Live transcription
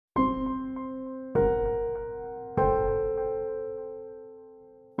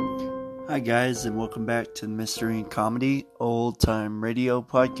Hi guys, and welcome back to the Mystery and Comedy Old Time Radio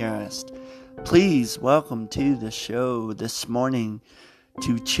Podcast. Please welcome to the show this morning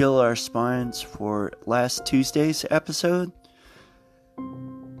to chill our spines for last Tuesday's episode,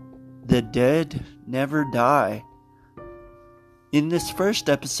 The Dead Never Die. In this first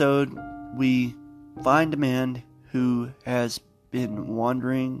episode, we find a man who has been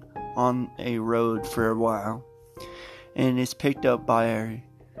wandering on a road for a while and is picked up by a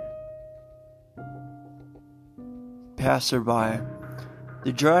passerby.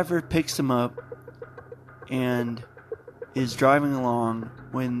 The driver picks him up and is driving along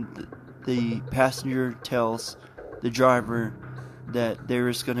when the passenger tells the driver that there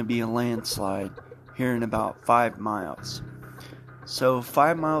is going to be a landslide here in about 5 miles. So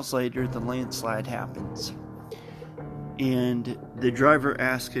 5 miles later, the landslide happens. And the driver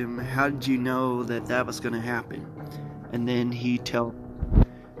asks him, "How did you know that was going to happen?" And then he tells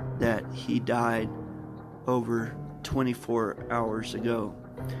that he died over 24 hours ago,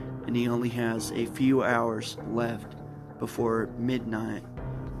 and he only has a few hours left before midnight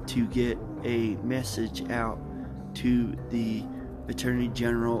to get a message out to the Attorney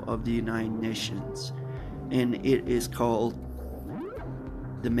General of the United Nations, and it is called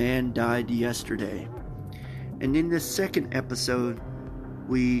 "The Man Died Yesterday." And in this second episode,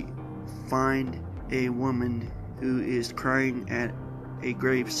 we find a woman who is crying at a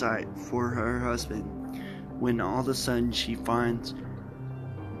gravesite for her husband, when all of a sudden she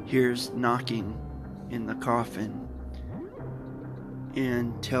hears knocking in the coffin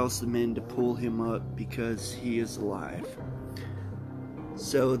and tells the men to pull him up because he is alive.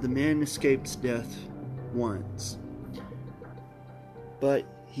 So the man escapes death once, but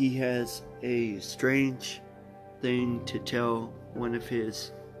he has a strange thing to tell one of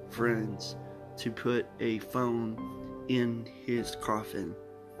his friends to put a phone in his coffin,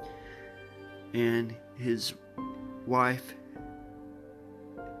 and his wife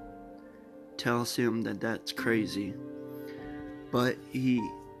tells him that that's crazy, but he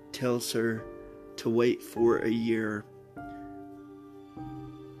tells her to wait for a year,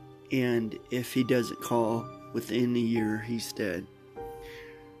 and if he doesn't call within a year, he's dead.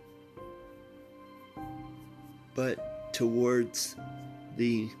 But towards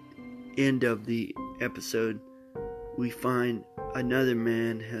the end of the episode, we find another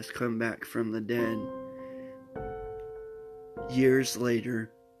man has come back from the dead years later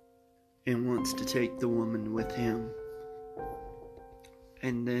and wants to take the woman with him.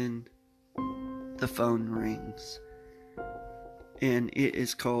 And then the phone rings, and it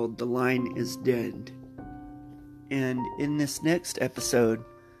is called "The Line is Dead." And in this next episode,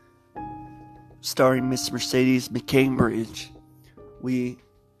 starring Miss Mercedes McCambridge, we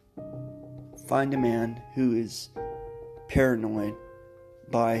find a man who is paranoid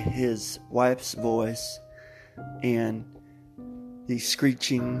by his wife's voice and the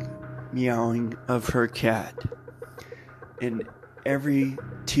screeching, meowing of her cat. And every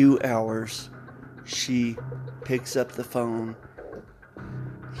 2 hours, he picks up the phone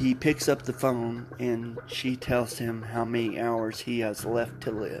and she tells him how many hours he has left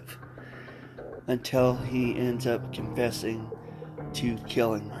to live, until he ends up confessing to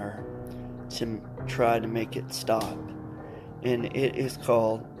killing her to try to make it stop. And it is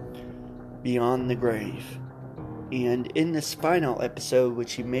called Beyond the Grave. And in this final episode,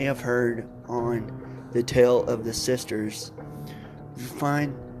 which you may have heard on The Tale of the Sisters, we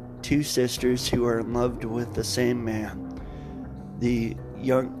find two sisters who are in love with the same man. The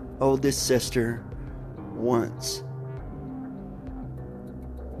oldest sister wants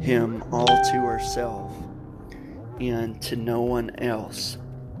him all to herself and to no one else.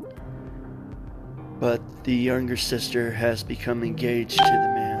 But the younger sister has become engaged to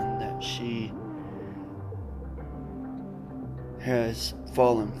the man that she has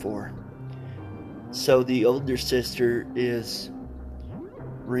fallen for. So the older sister is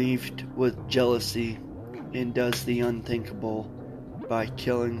wreathed with jealousy and does the unthinkable by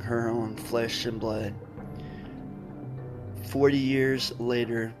killing her own flesh and blood. 40 years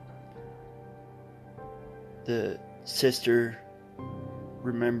later, the sister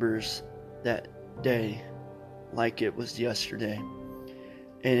remembers that day like it was yesterday,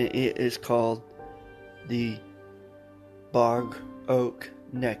 and it is called the Bog Oak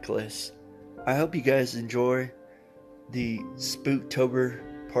Necklace. I hope you guys enjoy the Spooktober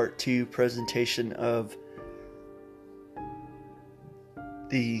Part 2 presentation of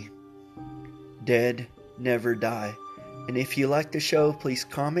The Dead Never Die. And if you like the show, please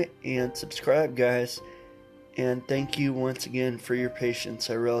comment and subscribe, guys. And thank you once again for your patience.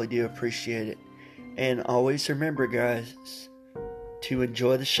 I really do appreciate it. And always remember, guys, to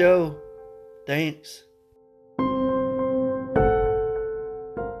enjoy the show. Thanks.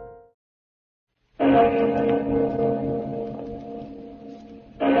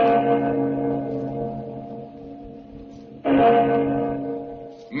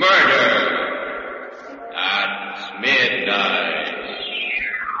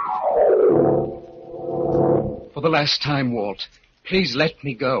 For the last time, Walt, please let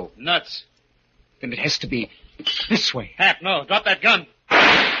me go. Nuts. Then it has to be this way. Hap, no. Drop that gun.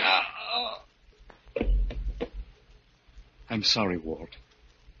 I'm sorry, Walt.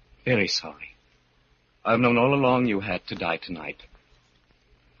 Very sorry. I've known all along you had to die tonight.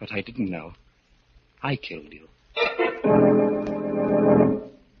 But I didn't know. I killed you.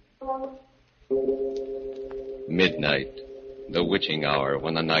 Midnight, the witching hour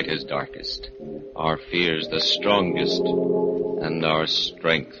when the night is darkest, our fears the strongest, and our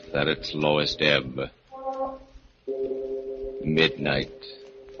strength at its lowest ebb. Midnight,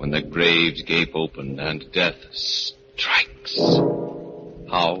 when the graves gape open and death strikes.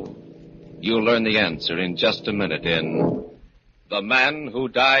 How? You'll learn the answer in just a minute in The Man Who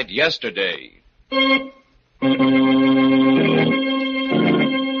Died Yesterday.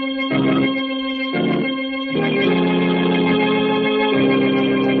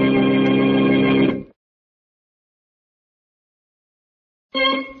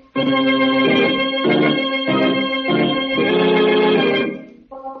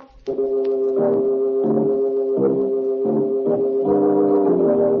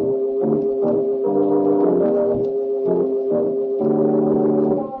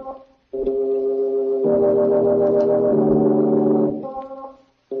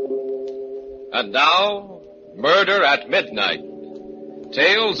 And now, Murder at Midnight.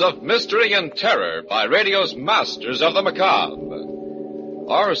 Tales of mystery and terror by radio's masters of the macabre.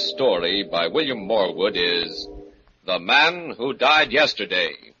 Our story by William Morwood is The Man Who Died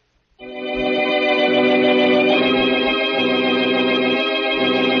Yesterday.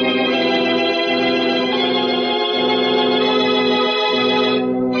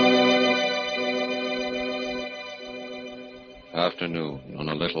 Afternoon on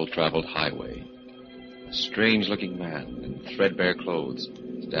a little-traveled highway. A strange-looking man in threadbare clothes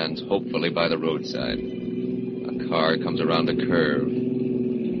stands hopefully by the roadside. A car comes around a curve.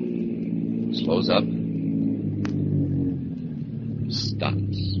 Slows up.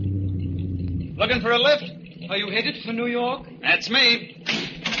 Stops. Looking for a lift? Are you headed for New York? That's me.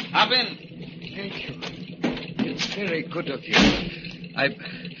 Hop in. Thank you. It's very good of you.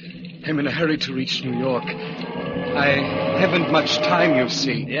 I'm in a hurry to reach New York. I haven't much time, you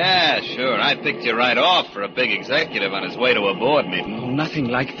see. Yeah, sure. I picked you right off for a big executive on his way to a board meeting. Oh, nothing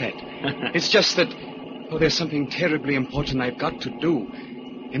like that. It's just that, there's something terribly important I've got to do.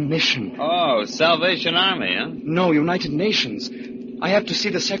 A mission. Oh, Salvation Army, huh? No, United Nations. I have to see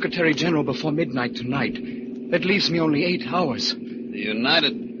the Secretary General before midnight tonight. That leaves me only 8 hours. The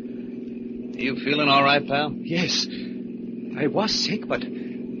United... You feeling all right, pal? Yes. I was sick, but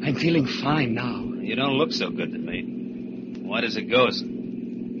I'm feeling fine now. You don't look so good to me. Why does it go?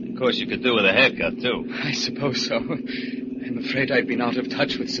 Of course, you could do with a haircut, too. I suppose so. I'm afraid I've been out of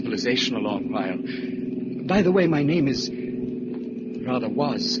touch with civilization a long while. By the way, my name is...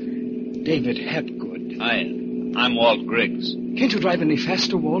 was David Hapgood. Hi, I'm Walt Griggs. Can't you drive any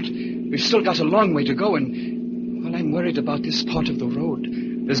faster, Walt? We've still got a long way to go, and... well, I'm worried about this part of the road.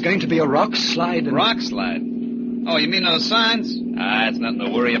 There's going to be a rock slide and... Rock slide? Oh, you mean those signs? It's nothing to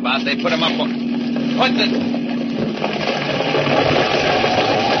worry about. They put them up on... What the...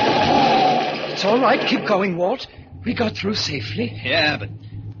 It's all right. Keep going, Walt. We got through safely. Yeah, but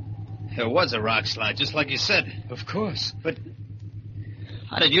there was a rock slide, just like you said. Of course. But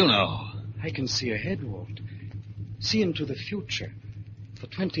how did you know? I can see ahead, Walt. See into the future for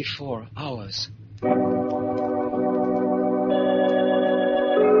 24 hours.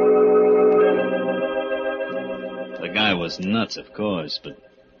 The guy was nuts, of course, but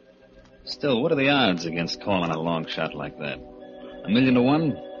still, what are the odds against calling a long shot like that? 1,000,000 to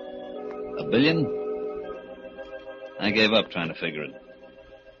 1? 1 billion? I gave up trying to figure it.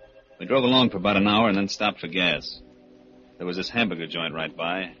 We drove along for about an hour and then stopped for gas. There was this hamburger joint right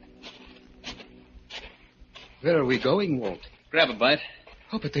by. Where are we going, Walt? Grab a bite.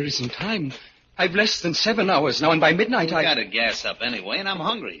 Oh, but there isn't time. I've less than 7 hours now, and by midnight I gotta gas up anyway, and I'm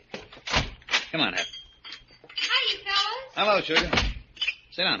hungry. Come on, Hep. Hi, you fellas. Hello, sugar.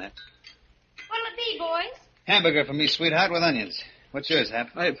 Sit down, Hep. What'll it be, boys? Hamburger for me, sweetheart, with onions. What's yours, Hep?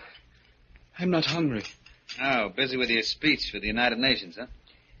 I'm not hungry. Oh, busy with your speech for the United Nations, huh?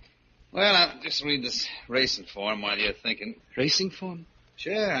 Well, I'll just read this racing form while you're thinking. Racing form?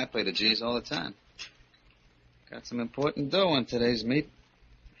 Sure, I play the G's all the time. Got some important dough on today's meet.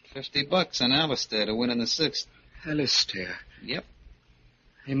 $50 on Alistair to win in the 6th. Alistair. Yep.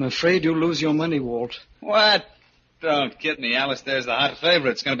 I'm afraid you'll lose your money, Walt. What? Don't kid me. Alistair's the hot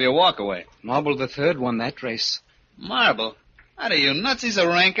favorite. It's going to be a walkaway. Marble III won that race. Marble? What are you, nuts? He's a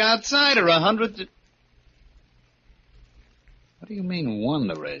rank outsider. 100... What do you mean won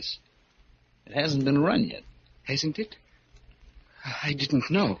the race? It hasn't been run yet. Hasn't it? I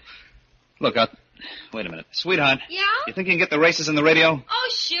didn't know. Look, wait a minute. Sweetheart. Yeah? You think you can get the races on the radio? Oh,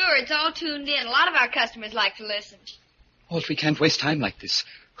 sure. It's all tuned in. A lot of our customers like to listen. Walt, we can't waste time like this.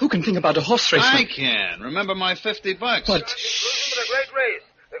 Who can think about a horse race? I can. Remember my $50. But... Conclusion of the great race.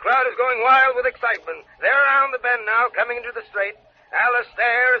 The crowd is going wild with excitement. They're around the bend now, coming into the straight.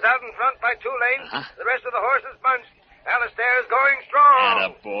 Alistair is out in front by 2 lanes. The rest of the horses bunched. Alistair is going strong.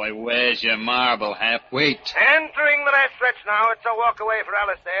 Attaboy, where's your marble, Hap? Wait. Entering the last stretch now. It's a walk away for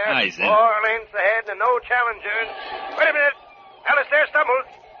Alistair. Easy. 4 lengths ahead and no challengers. Wait a minute. Alistair stumbles.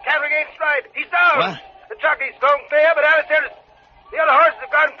 Can't regain stride. He's down. What? The jockey's thrown clear, but Alistair is... The other horses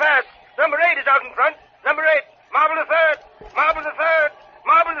have gone past. Number 8 is out in front. Number 8. Marble the third. Marble the third.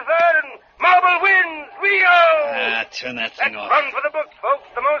 Marble the third. And Marble wins. Rio! Turn that thing That's off. run for the books, folks.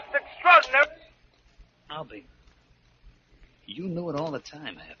 The most extraordinary... I'll be... You knew it all the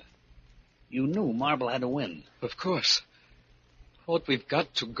time, Hap. You knew Marble had to win. Of course. Walt, we've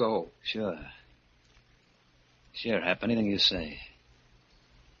got to go. Sure. Sure, Hap. Anything you say.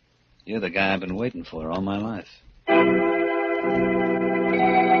 You're the guy I've been waiting for all my life.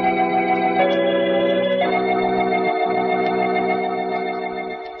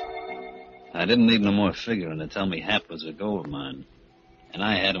 I didn't need no more figuring to tell me Hap was a gold mine. And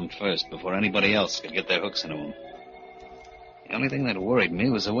I had him first before anybody else could get their hooks into him. The only thing that worried me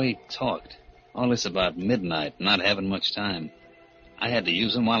was the way he talked. All this about midnight, not having much time. I had to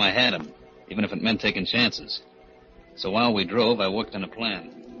use him while I had him, even if it meant taking chances. So while we drove, I worked on a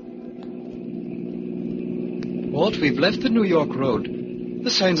plan. Walt, we've left the New York road. The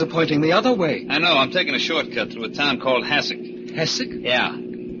signs are pointing the other way. I know. I'm taking a shortcut through a town called Hasek. Hasek? Yeah.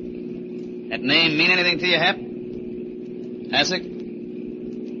 That name mean anything to you, Hap? Hasek?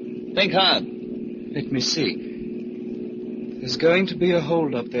 Think hard. Let me see. There's going to be a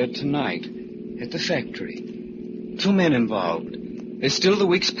hold-up there tonight at the factory. 2 men involved. There's still the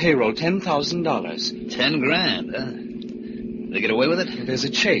week's payroll, $10,000. $10,000, huh? They get away with it? There's a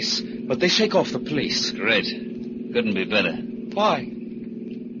chase, but they shake off the police. Great. Couldn't be better. Why?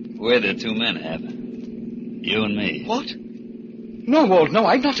 We're the 2 men, Hap. You and me. What? No, Walt, no,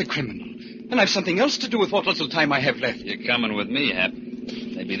 I'm not a criminal. And I've something else to do with what little time I have left. You're coming with me, Hap.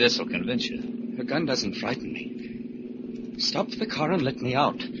 Maybe this'll convince you. A gun doesn't frighten me. Stop the car and let me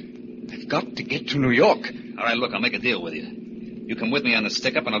out. I've got to get to New York. All right, look, I'll make a deal with you. You come with me on the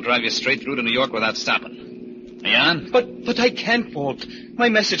stick-up, and I'll drive you straight through to New York without stopping. Are you on? But I can't, Walt. My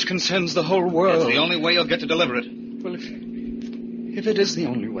message concerns the whole world. That's the only way you'll get to deliver it. Well, if it is the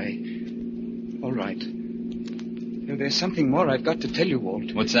only way, all right. There's something more I've got to tell you,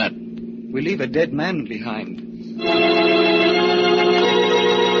 Walt. What's that? We leave a dead man behind.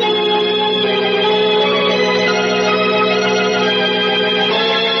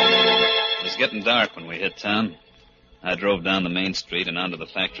 It was getting dark when we hit town. I drove down the main street and onto the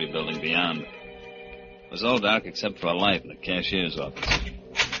factory building beyond. It was all dark except for a light in the cashier's office.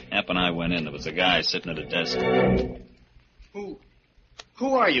 Hap and I went in. There was a guy sitting at a desk. Who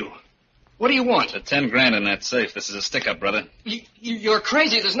are you? What do you want? The $10,000 in that safe. This is a stick-up, brother. You're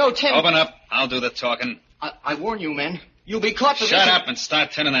crazy. There's no 10. Open up. I'll do the talking. I warn you, men. You'll be caught for Shut up and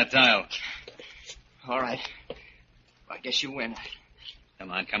start turning that dial. All right. I guess you win.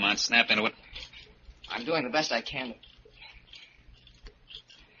 Come on. Snap into it. I'm doing the best I can.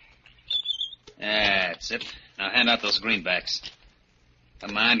 That's it. Now hand out those greenbacks.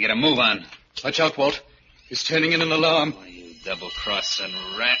 Come on, get a move on. Watch out, Walt. He's turning in an alarm. Oh, you double-crossing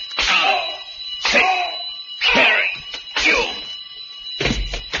rat. Oh! Take care of you!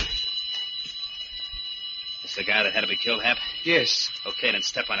 It's the guy that had to be killed, Hap? Yes. Okay, then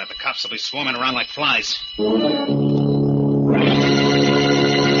step on it. The cops will be swarming around like flies.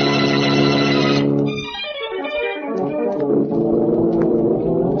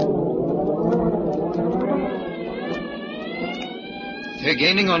 They're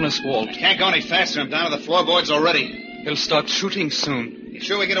gaining on us, Walt. Can't go any faster. I'm down to the floorboards already. They'll start shooting soon. You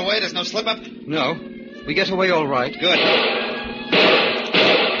sure we get away? There's no slip-up? No. We get away all right. Good.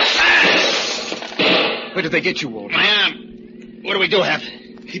 Where did they get you, Walt? My arm. What do we do, Hap?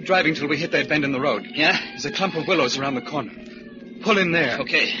 Keep driving till we hit that bend in the road. Yeah? There's a clump of willows around the corner. Pull in there.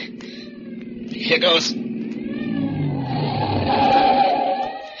 Okay. Here goes.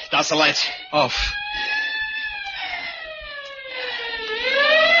 Douse the lights. Off.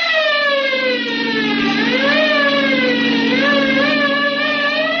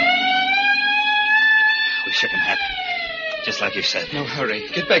 chicken hat. Just like you said. Now hurry.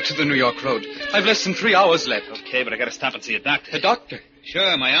 Get back to the New York road. I've less than 3 hours left. Okay, but I gotta stop and see a doctor. A doctor?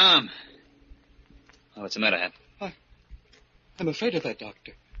 Sure, my arm. Oh, what's the matter, Hap? I'm afraid of that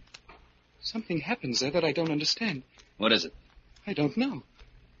doctor. Something happens there that I don't understand. What is it? I don't know.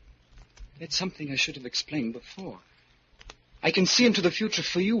 That's something I should have explained before. I can see into the future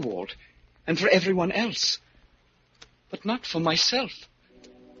for you, Walt, and for everyone else. But not for myself.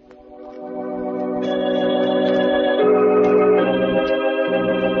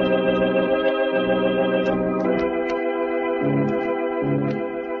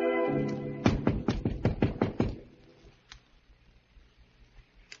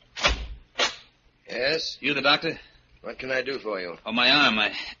 Yes? You the doctor? What can I do for you? Oh, my arm.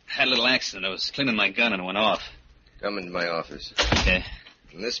 I had a little accident. I was cleaning my gun and it went off. Come into my office. Okay.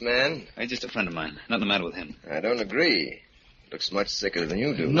 And this man? He's just a friend of mine. Nothing the matter with him. I don't agree. Looks much sicker than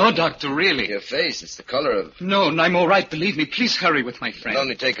you do. No, doctor, really. Your face, it's the color of... No, I'm all right, believe me. Please hurry with my friend. It'll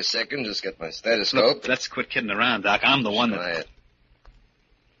only take a second. Just get my stethoscope. Look, let's quit kidding around, Doc. I'm the one that...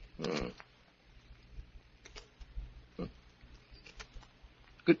 Quiet.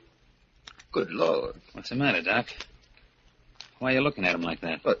 Good Lord. What's the matter, Doc? Why are you looking at him like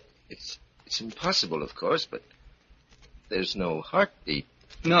that? But it's impossible, of course, but there's no heartbeat.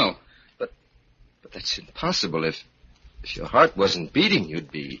 No. But that's impossible. If your heart wasn't beating, you'd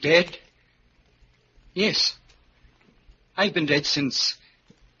be... Dead? Yes. I've been dead since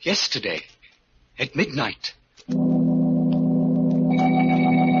yesterday, at midnight.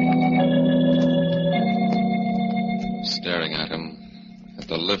 Staring at him, at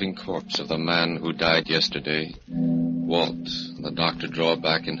the living corpse of the man who died yesterday, Walt and the doctor draw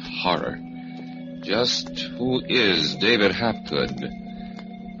back in horror. Just who is David Hapgood?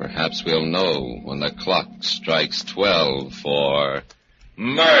 Perhaps we'll know when the clock strikes 12 for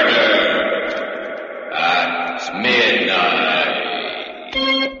Murder at Midnight.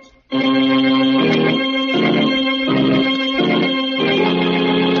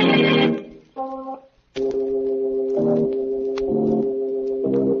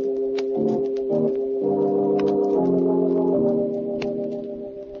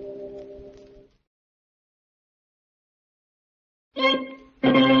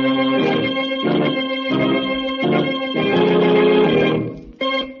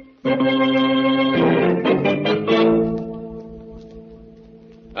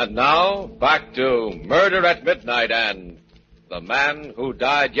 And now, back to Murder at Midnight and The Man Who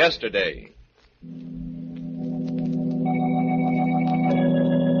Died Yesterday.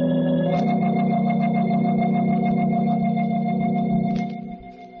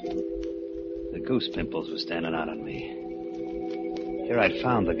 The goose pimples were standing out on me. Here I'd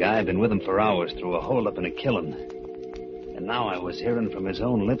found the guy, been with him for hours through a hold-up in a killing. And now I was hearing from his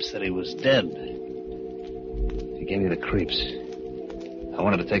own lips that he was dead. He gave me the creeps. I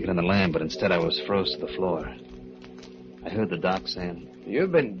wanted to take it in the land, but instead I was froze to the floor. I heard the doc saying...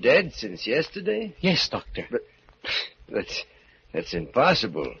 You've been dead since yesterday? Yes, doctor. But that's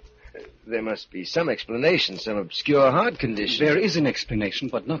impossible. There must be some explanation, some obscure heart condition. There is an explanation,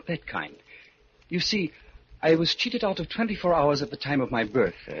 but not that kind. You see, I was cheated out of 24 hours at the time of my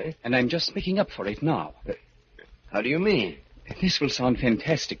birth, and I'm just making up for it now. How do you mean? This will sound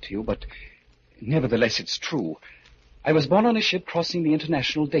fantastic to you, but nevertheless it's true. I was born on a ship crossing the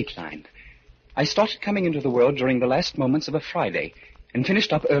international date line. I started coming into the world during the last moments of a Friday and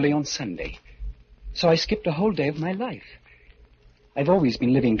finished up early on Sunday. So I skipped a whole day of my life. I've always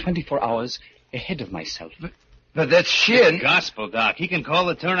been living 24 hours ahead of myself. But that's sheer... Gospel, Doc. He can call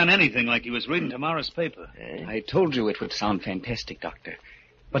the turn on anything like he was reading tomorrow's paper. I told you it would sound fantastic, Doctor.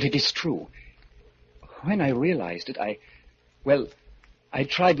 But it is true. When I realized it, I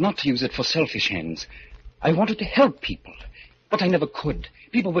tried not to use it for selfish ends. I wanted to help people, but I never could.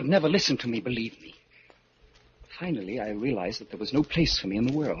 People would never listen to me, believe me. Finally, I realized that there was no place for me in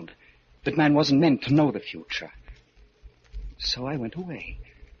the world, that man wasn't meant to know the future. So I went away,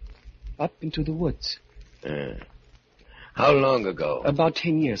 up into the woods. How long ago? About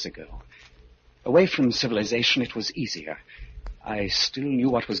 10 years ago. Away from civilization, it was easier. I still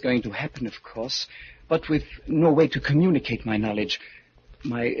knew what was going to happen, of course, but with no way to communicate my knowledge,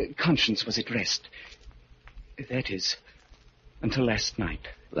 my conscience was at rest. That is, until last night.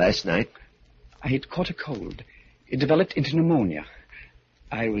 Last night? I had caught a cold. It developed into pneumonia.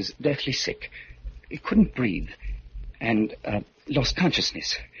 I was deathly sick. I couldn't breathe, and lost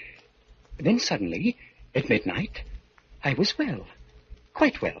consciousness. Then suddenly, at midnight, I was well.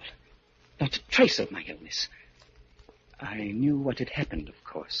 Quite well. Not a trace of my illness. I knew what had happened, of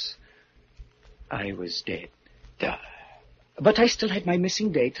course. I was dead. But I still had my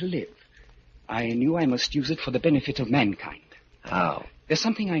missing day to live. I knew I must use it for the benefit of mankind. How? There's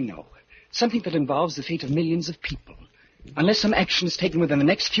something I know. Something that involves the fate of millions of people. Unless some action is taken within the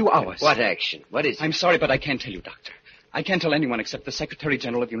next few hours. What action? What is it? I'm sorry, but I can't tell you, Doctor. I can't tell anyone except the Secretary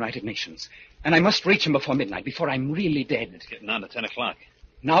General of the United Nations. And I must reach him before midnight, before I'm really dead. It's getting on to 10 o'clock.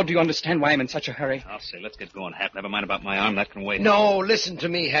 Now do you understand why I'm in such a hurry? I'll say, let's get going, Hap. Never mind about my arm. That can wait. No, listen to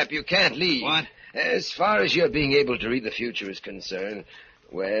me, Hap. You can't leave. What? As far as your being able to read the future is concerned,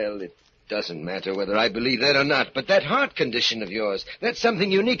 well, it doesn't matter whether I believe that or not. But that heart condition of yours, that's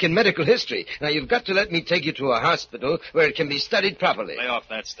something unique in medical history. Now, you've got to let me take you to a hospital where it can be studied properly. Lay off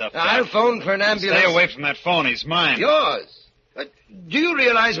that stuff. I'll phone for an ambulance. Stay away from that phone. He's mine. Yours? But do you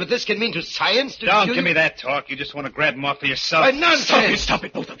realize what this can mean to science? Don't give me that talk. You just want to grab him off for yourself. Nonsense! Stop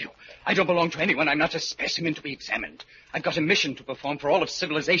it, both of you. I don't belong to anyone. I'm not a specimen to be examined. I've got a mission to perform for all of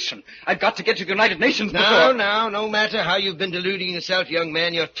civilization. I've got to get to the United Nations before... Now, no matter how you've been deluding yourself, young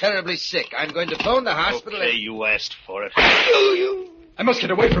man, you're terribly sick. I'm going to phone the hospital. Okay, you asked for it. I must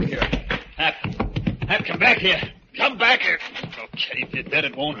get away from here. Hap, come back here. Come back here. Okay, if you're dead,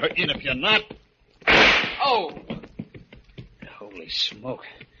 it won't hurt you, and if you're not... Oh! Holy smoke.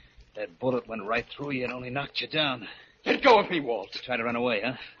 That bullet went right through you and only knocked you down. Let go of me, Walt. Try to run away,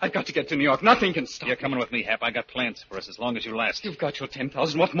 huh? I've got to get to New York. Nothing can stop You're coming with me, Hap. I got plans for us as long as you last. You've got your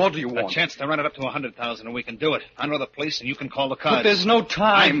 10,000. What more do you want? A chance to run it up to 100,000, and we can do it. I know the place, and you can call the cars. But there's no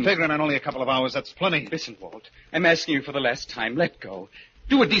time. I'm figuring on only a couple of hours. That's plenty. Listen, Walt. I'm asking you for the last time. Let go.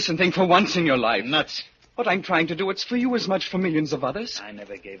 Do a decent thing for once in your life. Nuts. What I'm trying to do, it's for you as much for millions of others. I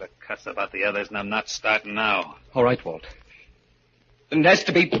never gave a cuss about the others, and I'm not starting now. All right, Walt. Then it has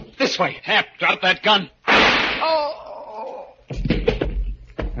to be this way. Hap, drop that gun. Oh!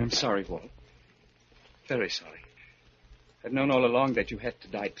 I'm sorry, Walt. Very sorry. I've known all along that you had to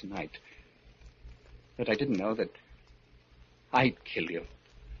die tonight. But I didn't know that I'd kill you.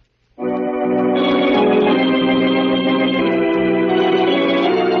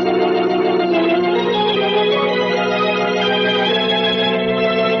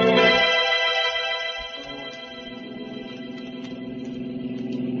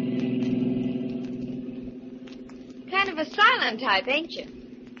 Kind of a silent type, ain't you?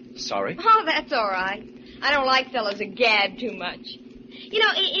 Sorry? Oh, that's all right. I don't like fellows that gab too much. You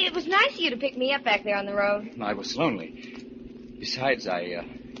know, it was nice of you to pick me up back there on the road. I was lonely. Besides, I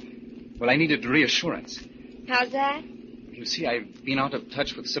needed reassurance. How's that? You see, I've been out of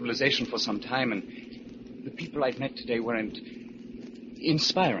touch with civilization for some time, and the people I've met today weren't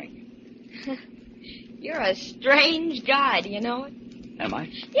inspiring. You're a strange guy, do you know it? Am I?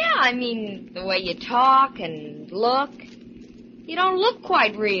 Yeah, I mean, the way you talk and look. You don't look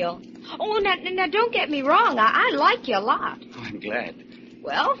quite real. Oh, now don't get me wrong. I like you a lot. Oh, I'm glad.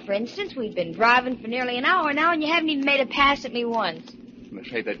 Well, for instance, we've been driving for nearly an hour now, and you haven't even made a pass at me once. I'm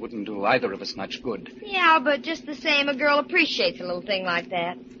afraid that wouldn't do either of us much good. Yeah, but just the same, a girl appreciates a little thing like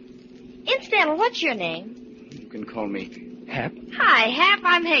that. Incidental, what's your name? You can call me Hap. Hi, Hap.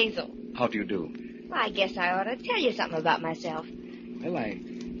 I'm Hazel. How do you do? Well, I guess I ought to tell you something about myself. Well, I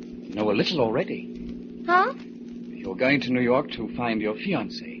know a little already. Huh? You're going to New York to find your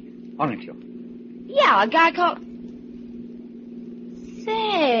fiancé, aren't you? Yeah, a guy called...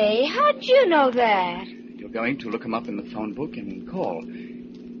 Say, how'd you know that? You're going to look him up in the phone book and call.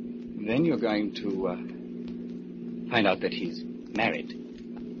 Then you're going to find out that he's married.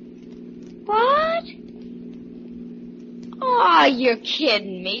 What? Oh, you're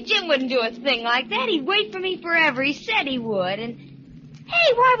kidding me. Jim wouldn't do a thing like that. He'd wait for me forever. He said he would. And,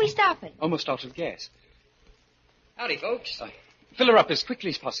 hey, why are we stopping? Almost out of gas. Howdy, folks. Fill her up as quickly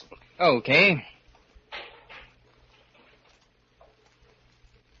as possible. Okay.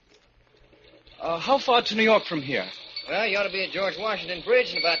 How far to New York from here? Well, you ought to be at George Washington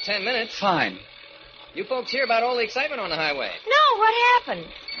Bridge in about 10 minutes. Fine. You folks hear about all the excitement on the highway? No, what happened?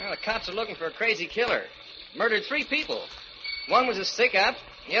 Well, the cops are looking for a crazy killer. Murdered 3 people. One was a stick-up.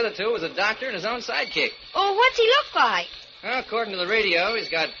 The other 2 was a doctor and his own sidekick. Oh, what's he look like? Well, according to the radio, he's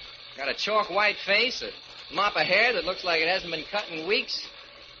got a chalk white face, a mop of hair that looks like it hasn't been cut in weeks,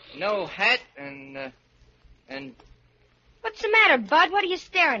 no hat, and... What's the matter, Bud? What are you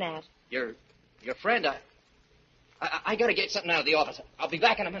staring at? Your friend, I gotta get something out of the office. I'll be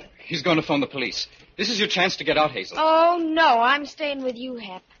back in a minute. He's going to phone the police. This is your chance to get out, Hazel. Oh, no, I'm staying with you,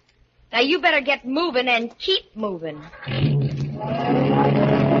 Hap. Now, you better get moving and keep moving.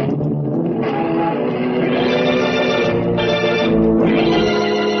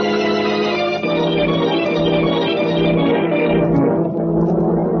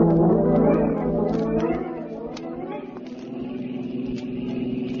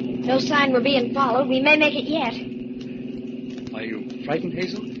 No sign we're being followed. We may make it yet. Are you frightened,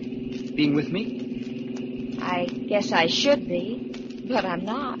 Hazel? being with me? I guess I should be, but I'm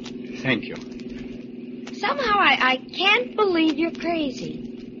not. Thank you. Somehow I can't believe you're crazy.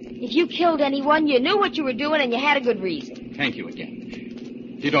 If you killed anyone, you knew what you were doing and you had a good reason. Thank you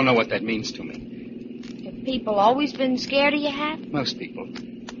again. You don't know what that means to me. Have people always been scared of you, Hap? Most people.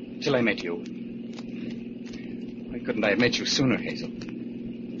 Till I met you. Why couldn't I have met you sooner, Hazel?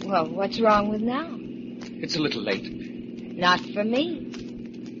 Well, what's wrong with now? It's a little late. Not for me.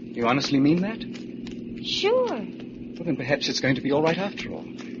 You honestly mean that? Sure. Well, then perhaps it's going to be all right after all.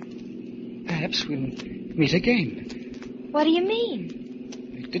 Perhaps we'll meet again. What do you mean?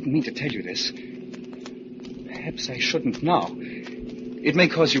 I didn't mean to tell you this. Perhaps I shouldn't now. It may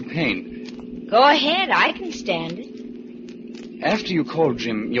cause you pain. Go ahead. I can stand it. After you call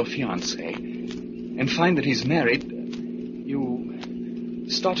Jim your fiancé and find that he's married, you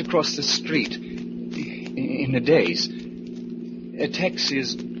start across the street in a daze. Tex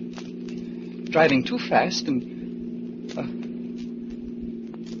is driving too fast and...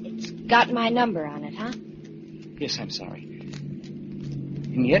 It's got my number on it, huh? Yes, I'm sorry.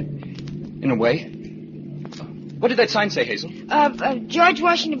 And yet, in a way... What did that sign say, Hazel? George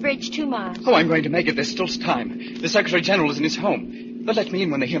Washington Bridge, 2 miles. Oh, I'm going to make it. There's still time. The Secretary General is in his home. They'll let me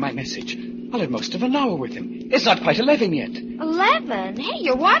in when they hear my message. I'll have most of an hour with him. It's not quite 11 yet. 11? Hey,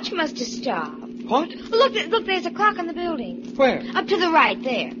 your watch must have stopped. What? Look, there's a clock on the building. Where? Up to the right,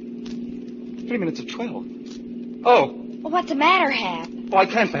 there. 3 minutes of 12. Oh. Well, what's the matter, Hap? Oh, I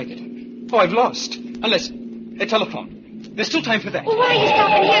can't make it. Oh, I've lost. Unless... A telephone. There's still time for that. Well, why are you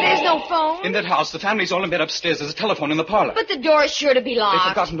stopping here? There's no phone. In that house, the family's all in bed upstairs. There's a telephone in the parlor. But the door's sure to be locked. They've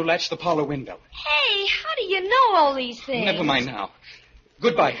forgotten to latch the parlor window. Hey, how do you know all these things? Never mind now.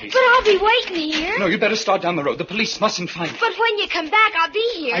 Goodbye, Hazel. But I'll be waiting here. No, you'd better start down the road. The police mustn't find you. But when you come back, I'll be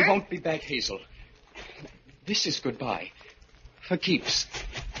here. I won't be back, Hazel. This is goodbye. For keeps.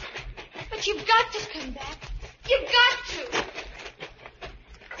 But you've got to come back. You've got to.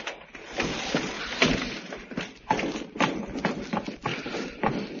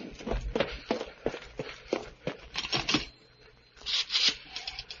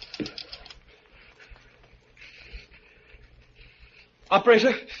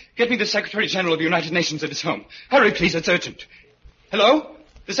 Operator, get me the Secretary General of the United Nations at his home. Hurry, please. It's urgent. Hello?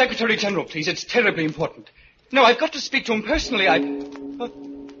 The Secretary General, please. It's terribly important. No, I've got to speak to him personally.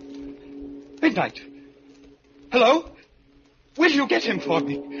 Midnight. Hello? Will you get him for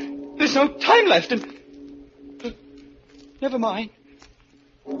me? There's no time left and... Never mind.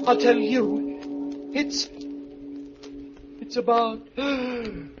 I'll tell you. It's about...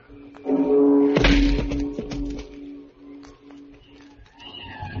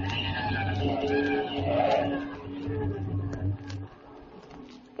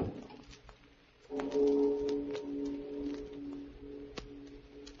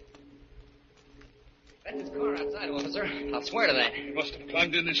 That's his car outside, officer. I'll swear to that. He must have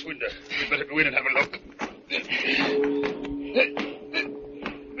climbed in this window. We'd better go in and have a look.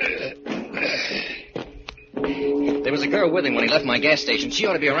 There was a girl with him when he left my gas station. She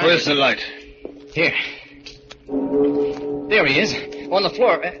ought to be around. Where's the light? Here. There he is, on the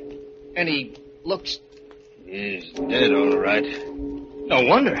floor. And he looks... He's dead, all right. No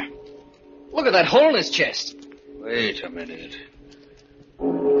wonder. Look at that hole in his chest. Wait a minute.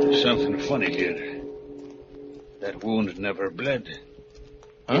 There's something funny here. That wound never bled.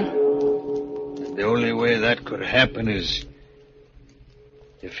 Huh? And the only way that could happen is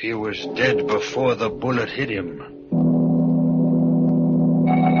if he was dead before the bullet hit him.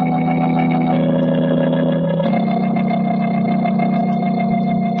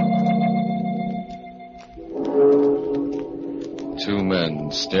 Two men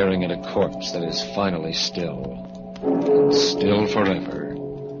staring at a corpse that is finally still. And still forever.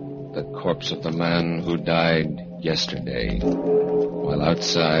 The corpse of the man who died yesterday. While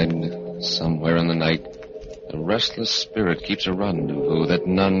outside, somewhere in the night, a restless spirit keeps a rendezvous that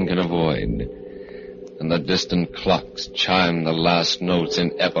none can avoid. And the distant clocks chime the last notes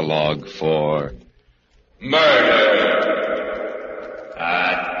in epilogue for... Murder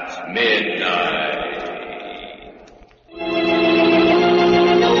at Midnight.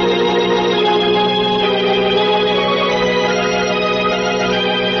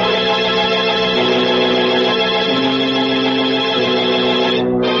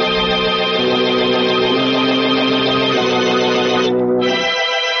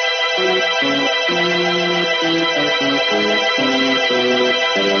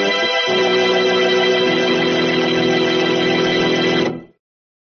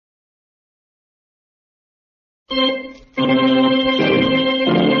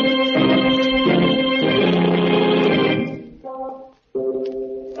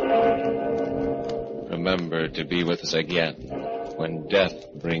 be with us again when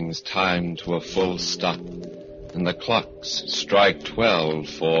death brings time to a full stop and the clocks strike 12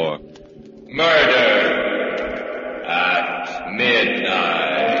 for Murder at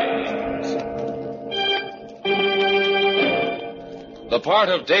Midnight. The part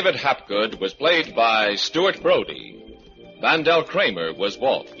of David Hapgood was played by Stuart Brody. Vandell Kramer was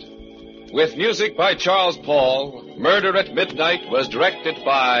Walt. With music by Charles Paul, Murder at Midnight was directed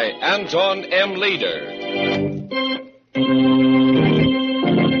by Anton M. Leader.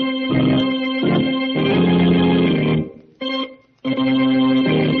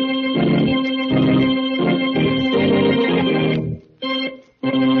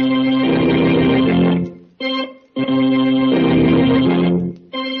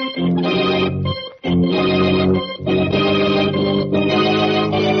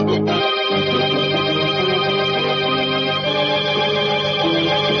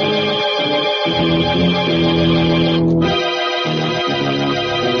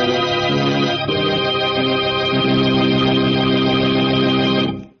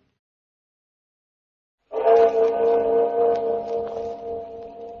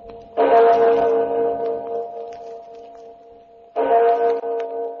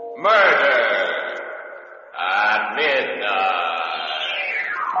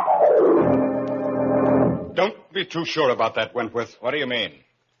 Too sure about that, Wentworth. What do you mean?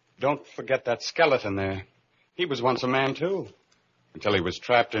 Don't forget that skeleton there. He was once a man, too. Until he was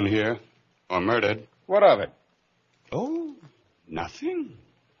trapped in here or murdered. What of it? Oh, nothing.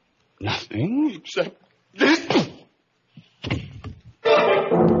 Nothing except this.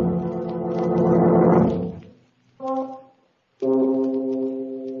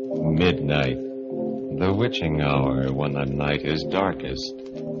 Midnight, the witching hour when the night is darkest,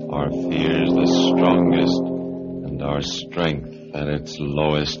 our fears the strongest, and our strength at its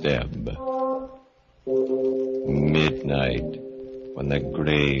lowest ebb. Midnight, when the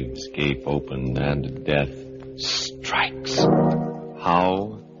graves gape open and death strikes.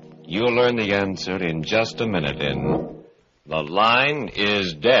 How? You'll learn the answer in just a minute in The Line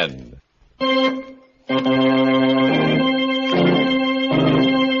is Dead.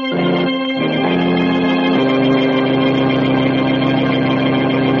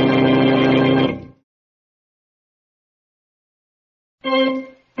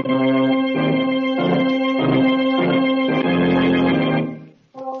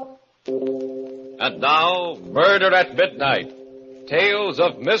 And now, Murder at Midnight. Tales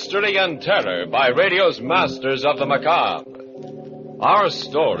of mystery and terror by radio's masters of the macabre. Our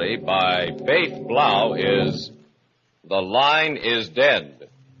story by Faith Blau is The Line is Dead.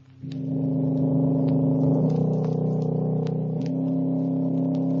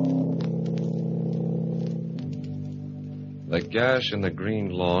 The gash in the green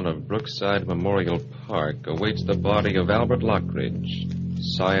lawn of Brookside Memorial Park awaits the body of Albert Lockridge,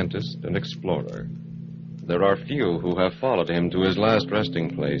 scientist and explorer. There are few who have followed him to his last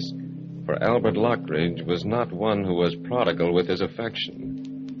resting place, for Albert Lockridge was not one who was prodigal with his affection.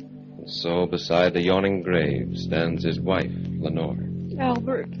 And so beside the yawning grave stands his wife, Lenore.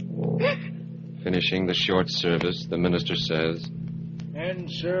 Albert. Finishing the short service, the minister says, "And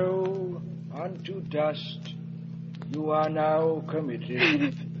so, unto dust, you are now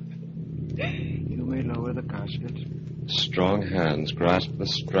committed." You may lower the casket. Strong hands grasp the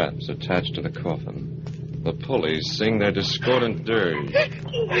straps attached to the coffin. The pulleys sing their discordant dirge,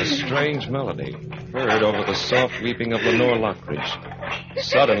 a strange melody heard over the soft weeping of Lenore Lockridge.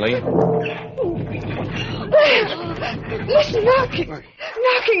 Suddenly... Listen, knocking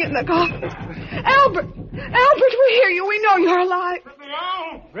at the coffin. Albert, we hear you. We know you're alive.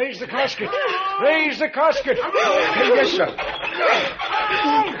 Raise the casket. Raise the casket. Yes, sir.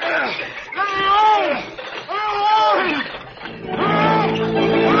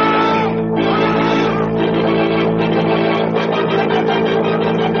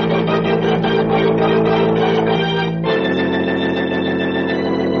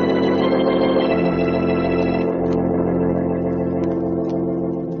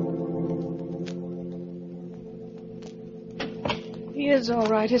 He is all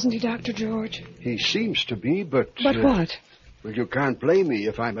right, isn't he, Dr. George? He seems to be, but... But what? Well, you can't blame me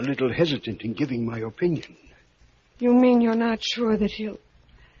if I'm a little hesitant in giving my opinion. You mean you're not sure that he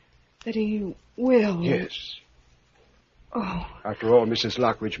will? Yes. Oh. After all, Mrs.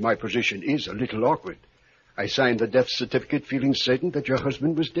 Lockridge, my position is a little awkward. I signed the death certificate feeling certain that your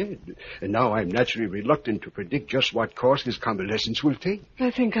husband was dead. And now I'm naturally reluctant to predict just what course his convalescence will take.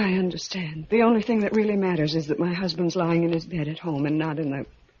 I think I understand. The only thing that really matters is that my husband's lying in his bed at home and not in the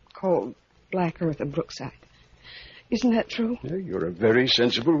cold, black earth of Brookside. Isn't that true? Yeah, you're a very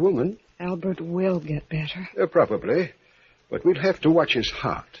sensible woman. Albert will get better. Probably. But we'll have to watch his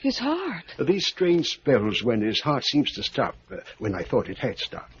heart. His heart? These strange spells when his heart seems to stop, when I thought it had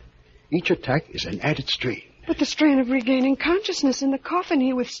stopped. Each attack is an added strain. But the strain of regaining consciousness in the coffin,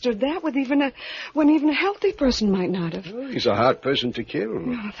 he withstood that when even a healthy person might not have. Oh, he's a hard person to kill.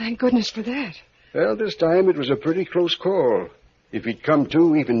 Oh, thank goodness for that. Well, this time it was a pretty close call. If he'd come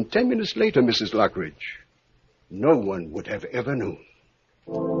to even 10 minutes later, Mrs. Lockridge, no one would have ever known.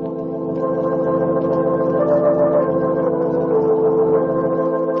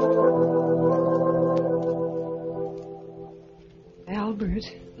 Albert.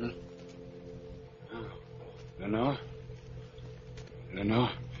 Lenore?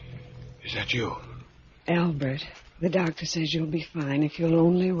 Lenore? Is that you? Albert, the doctor says you'll be fine if you'll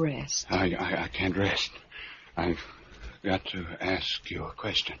only rest. I can't rest. I've got to ask you a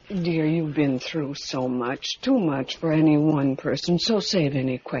question. Dear, you've been through so much, too much for any one person, so save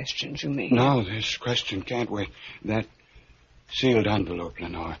any questions you may have. No, this question can't wait. That sealed envelope,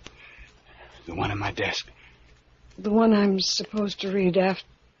 Lenore. The one on my desk. The one I'm supposed to read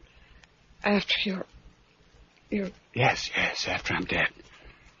after you're... Yes, after I'm dead.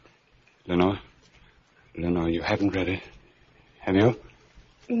 Lenore, you haven't read it, have you?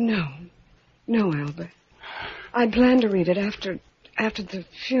 No, Albert. I plan to read it after the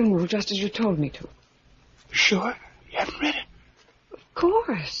funeral, just as you told me to. Sure? You haven't read it? Of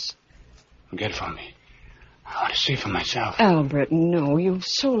course. Get it for me. I want to see for myself. Albert, no, you've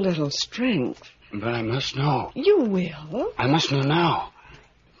so little strength. But I must know. You will. I must know now.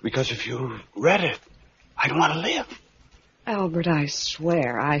 Because if you read it, I don't want to live. Albert, I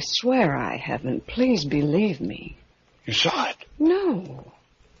swear I haven't. Please believe me. You saw it? No.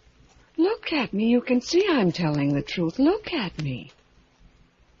 Look at me. You can see I'm telling the truth. Look at me.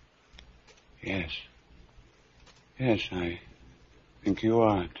 Yes, I think you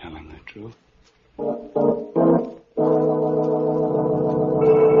are telling the truth.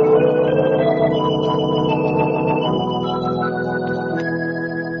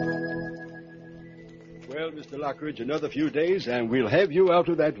 Mr. Lockridge, another few days, and we'll have you out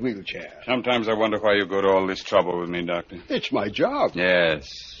of that wheelchair. Sometimes I wonder why you go to all this trouble with me, Doctor. It's my job.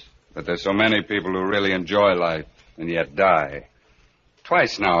 Yes, but there's so many people who really enjoy life and yet die.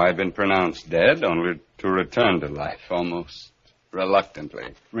 Twice now I've been pronounced dead, only to return to life, almost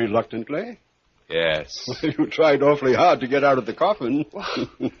reluctantly. Reluctantly? Yes. Well, you tried awfully hard to get out of the coffin.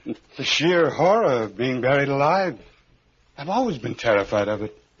 The sheer horror of being buried alive. I've always been terrified of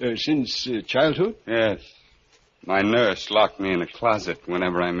it. Since childhood? Yes. My nurse locked me in a closet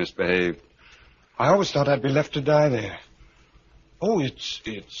whenever I misbehaved. I always thought I'd be left to die there. Oh, it's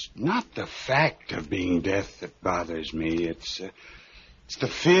not the fact of being dead that bothers me. It's the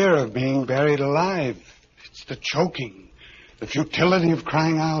fear of being buried alive. It's the choking, the futility of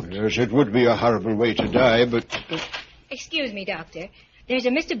crying out. Yes, it would be a horrible way to die, but... Excuse me, Doctor. There's a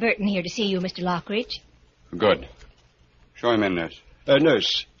Mr. Burton here to see you, Mr. Lockridge. Good. Show him in, nurse.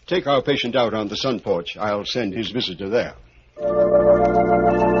 Nurse, take our patient out on the sun porch. I'll send his visitor there.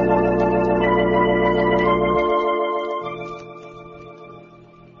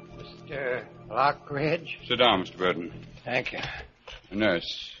 Mr. Lockridge? Sit down, Mr. Burton. Thank you.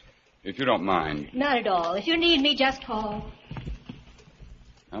 Nurse, if you don't mind. Not at all. If you need me, just call.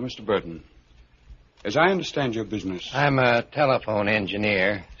 Now, Mr. Burton, as I understand your business... I'm a telephone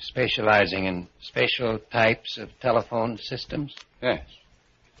engineer, specializing in special types of telephone systems. Yes.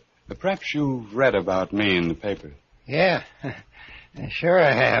 Perhaps you've read about me in the paper. Yeah, sure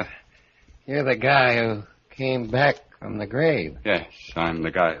I have. You're the guy who came back from the grave. Yes, I'm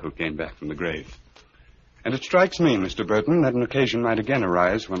the guy who came back from the grave. And it strikes me, Mr. Burton, that an occasion might again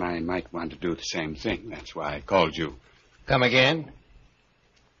arise when I might want to do the same thing. That's why I called you. Come again?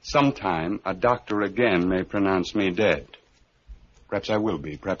 Sometime a doctor again may pronounce me dead. Perhaps I will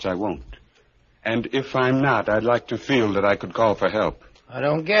be, perhaps I won't. And if I'm not, I'd like to feel that I could call for help. I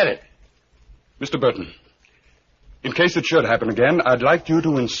don't get it. Mr. Burton, in case it should happen again, I'd like you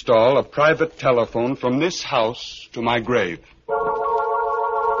to install a private telephone from this house to my grave.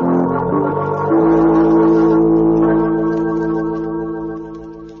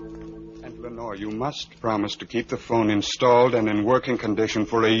 And, Lenore, you must promise to keep the phone installed and in working condition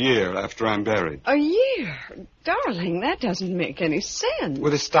for a year after I'm buried. A year? Darling, that doesn't make any sense.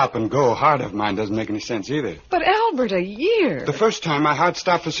 With a stop-and-go heart of mine doesn't make any sense either. But, Albert, a year? The first time, my heart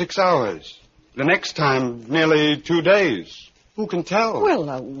stopped for 6 hours. The next time, nearly 2 days. Who can tell? Well,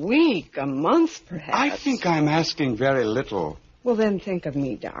 a week, a month, perhaps. I think I'm asking very little. Well, then think of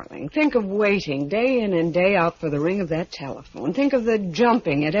me, darling. Think of waiting day in and day out for the ring of that telephone. Think of the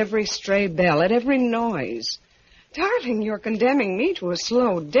jumping at every stray bell, at every noise. Darling, you're condemning me to a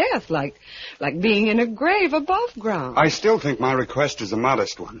slow death, like being in a grave above ground. I still think my request is a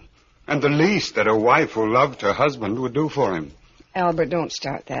modest one, and the least that a wife who loved her husband would do for him. Albert, don't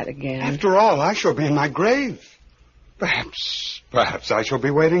start that again. After all, I shall be in my grave. Perhaps I shall be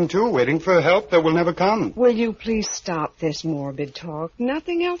waiting, too, waiting for help that will never come. Will you please stop this morbid talk?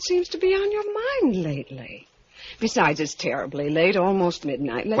 Nothing else seems to be on your mind lately. Besides, it's terribly late, almost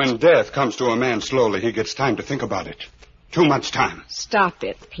midnight. When death comes to a man slowly, he gets time to think about it. Too much time. Stop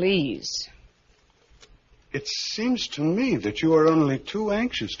it, please. It seems to me that you are only too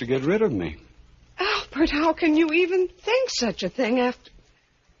anxious to get rid of me. Albert, how can you even think such a thing after...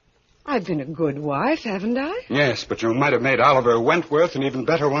 I've been a good wife, haven't I? Yes, but you might have made Oliver Wentworth an even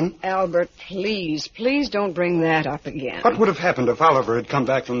better one. Albert, please don't bring that up again. What would have happened if Oliver had come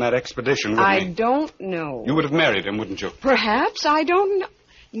back from that expedition with me? I don't know. You would have married him, wouldn't you? Perhaps. I don't know.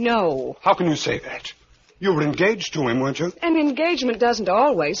 No. How can you say that? You were engaged to him, weren't you? An engagement doesn't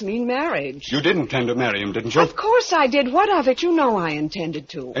always mean marriage. You did intend to marry him, didn't you? Of course I did. What of it? You know I intended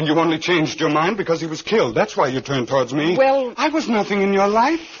to. And you only changed your mind because he was killed. That's why you turned towards me. Well... I was nothing in your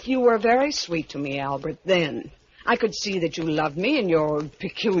life. You were very sweet to me, Albert, then. I could see that you loved me in your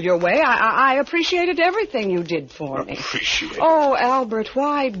peculiar way. I appreciated everything you did for me. Appreciate? Oh, Albert,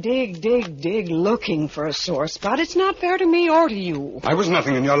 why dig looking for a sore spot? It's not fair to me or to you. I was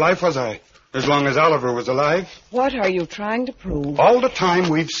nothing in your life, was I? As long as Oliver was alive. What are you trying to prove? All the time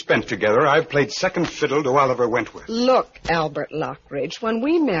we've spent together, I've played second fiddle to Oliver Wentworth. Look, Albert Lockridge, when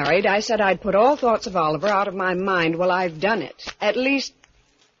we married, I said I'd put all thoughts of Oliver out of my mind. Well, I've done it. At least?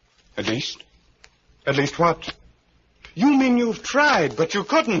 At least what? You mean you've tried, but you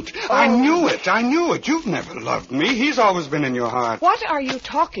couldn't. Oh. I knew it. You've never loved me. He's always been in your heart. What are you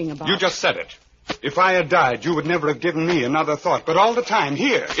talking about? You just said it. If I had died, you would never have given me another thought. But all the time,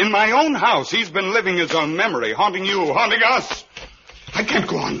 here, in my own house, he's been living his own memory, haunting you, haunting us. I can't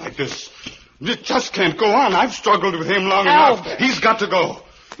go on like this. It just can't go on. I've struggled with him long enough. He's got to go.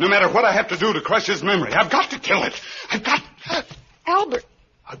 No matter what I have to do to crush his memory, I've got to kill it. Albert.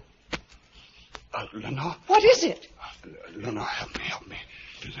 Lenore? What is it? Lenore, help me.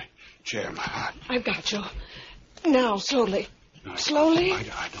 There's a chair in my heart. I've got you. Now, slowly. Slowly? I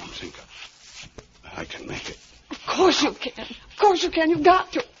don't think I can make it. Of course you can. Of course you can. You've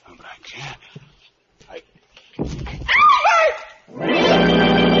got to. No, but I can't.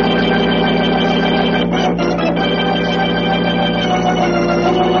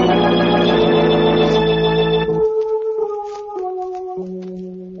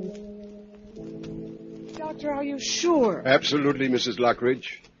 Doctor, are you sure? Absolutely, Mrs.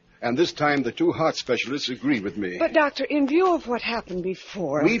 Lockridge. And this time the two heart specialists agree with me. But, Doctor, in view of what happened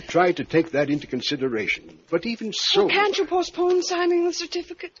before... We've tried to take that into consideration. But even so... Well, can't you postpone signing the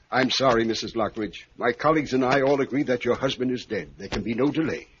certificate? I'm sorry, Mrs. Lockridge. My colleagues and I all agree that your husband is dead. There can be no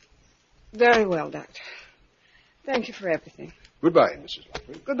delay. Very well, Doctor. Thank you for everything. Goodbye, Mrs.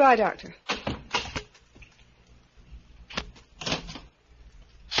 Lockridge. Goodbye, Doctor.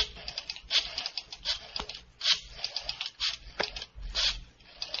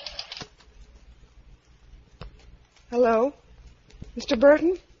 Hello? Mr.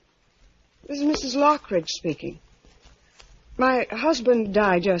 Burton? This is Mrs. Lockridge speaking. My husband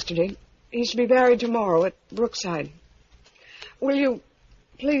died yesterday. He's to be buried tomorrow at Brookside. Will you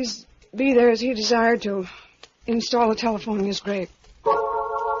please be there as he desired to install a telephone in his grave? A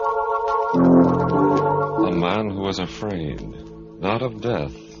man who was afraid, not of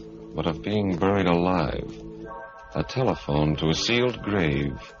death, but of being buried alive. A telephone to a sealed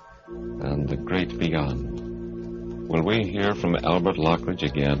grave and the great beyond. Will we hear from Albert Lockridge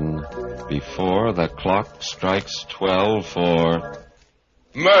again before the clock strikes 12 for...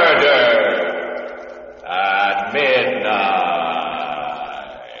 Murder at Midnight.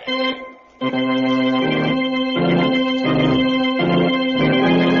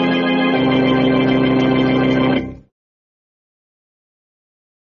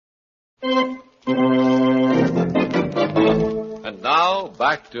 And now,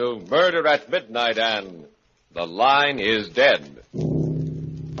 back to Murder at Midnight and The Line is Dead.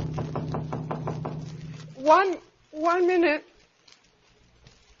 One minute.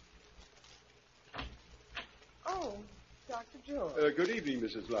 Oh, Dr. George. Good evening,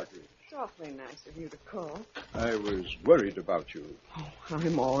 Mrs. Lockridge. It's awfully nice of you to call. I was worried about you. Oh,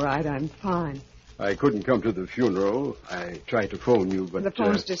 I'm all right. I'm fine. I couldn't come to the funeral. I tried to phone you, but... The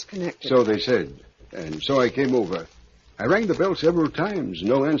phone's disconnected. So they said. And so I came over. I rang the bell several times.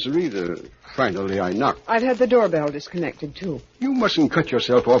 No answer either. Finally, I knocked. I've had the doorbell disconnected, too. You mustn't cut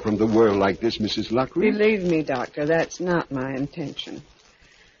yourself off from the world like this, Mrs. Lockridge. Believe me, Doctor, that's not my intention.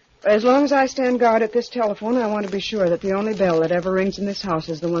 As long as I stand guard at this telephone, I want to be sure that the only bell that ever rings in this house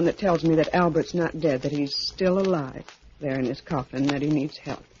is the one that tells me that Albert's not dead, that he's still alive there in his coffin, that he needs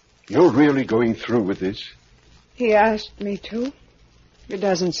help. You're really going through with this? He asked me to. It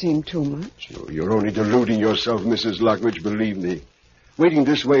doesn't seem too much. Oh, you're only deluding yourself, Mrs. Lockridge, believe me. Waiting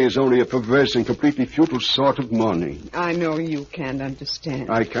this way is only a perverse and completely futile sort of mourning. I know you can't understand.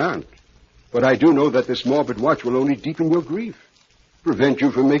 I can't. But I do know that this morbid watch will only deepen your grief. Prevent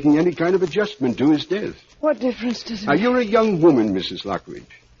you from making any kind of adjustment to his death. What difference does it Now, make? you're a young woman, Mrs. Lockridge.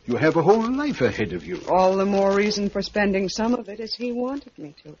 You have a whole life ahead of you. All the more reason for spending some of it as he wanted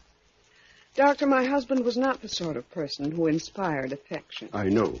me to. Doctor, my husband was not the sort of person who inspired affection. I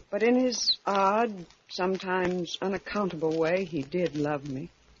know. But in his odd, sometimes unaccountable way, he did love me.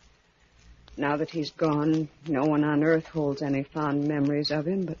 Now that he's gone, no one on earth holds any fond memories of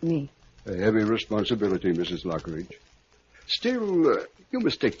him but me. A heavy responsibility, Mrs. Lockridge. Still, you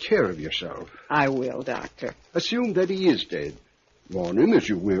must take care of yourself. I will, Doctor. Assume that he is dead. Mourn him as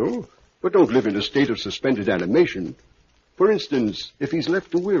you will, but don't live in a state of suspended animation. For instance, if he's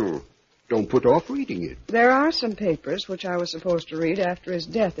left a will, don't put off reading it. There are some papers which I was supposed to read after his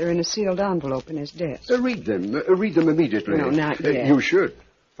death. They're in a sealed envelope in his desk. Read them. Read them immediately. No, not yet. You should.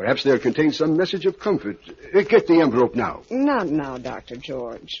 Perhaps they'll contain some message of comfort. Get the envelope now. Not now, Dr.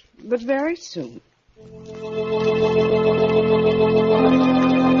 George, but very soon.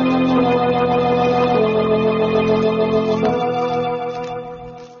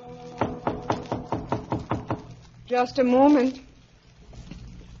 Just a moment.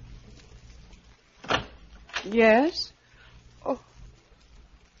 Yes? Oh.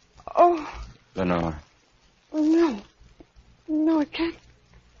 Lenore. Oh, no. No, it can't.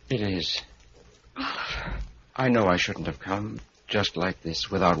 It is. I know I shouldn't have come just like this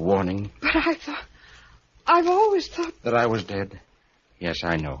without warning. But I've always thought... That I was dead? Yes,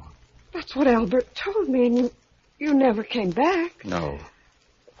 I know. That's what Albert told me, and you never came back. No.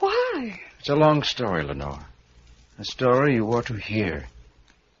 Why? It's a long story, Lenore. A story you ought to hear.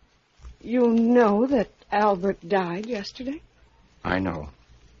 You know that Albert died yesterday? I know.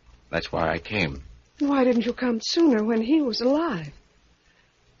 That's why I came. Why didn't you come sooner when he was alive?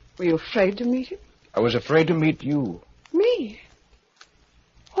 Were you afraid to meet him? I was afraid to meet you. Me?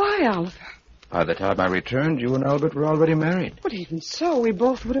 Why, Oliver? By the time I returned, you and Albert were already married. But even so, we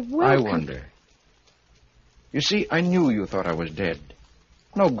both would have I welcomed... wonder. You see, I knew you thought I was dead.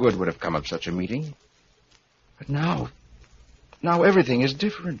 No good would have come of such a meeting. But now everything is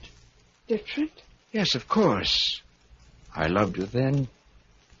different. Different? Yes, of course. I loved you then.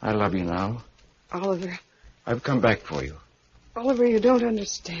 I love you now. Oliver. I've come back for you. Oliver, you don't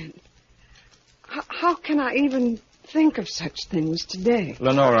understand. How can I even think of such things today?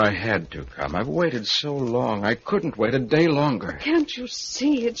 Lenore, I had to come. I've waited so long. I couldn't wait a day longer. Can't you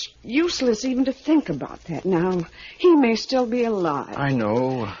see? It's useless even to think about that now. He may still be alive. I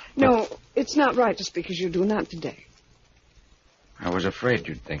know. No, it's not right to speak as you do. Not today. I was afraid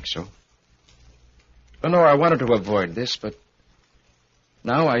you'd think so. Lenore, I wanted to avoid this, but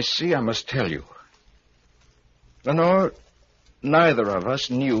now I see I must tell you. Lenore, neither of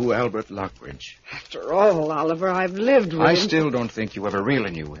us knew Albert Lockridge. After all, Oliver, I've lived with him. I still don't think you ever really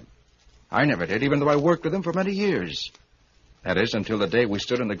knew him. I never did, even though I worked with him for many years. That is, until the day we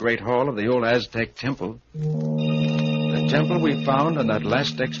stood in the great hall of the old Aztec temple. The temple we found on that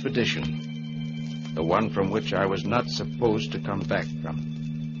last expedition. The one from which I was not supposed to come back from.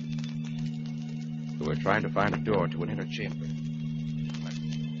 We were trying to find a door to an inner chamber.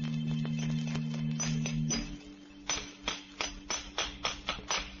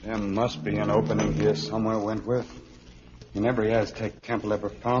 There must be an opening here somewhere, Wentworth. In every Aztec temple ever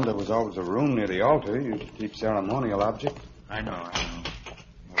found, there was always a room near the altar used to keep ceremonial objects. I know. Now,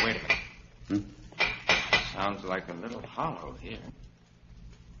 wait a minute. Sounds like a little hollow here.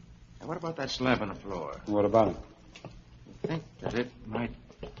 Now, what about that slab on the floor? What about it? I think that it might...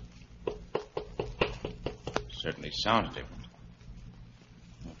 Certainly sounds different.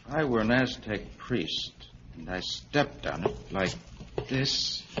 If I were an Aztec priest and I stepped on it like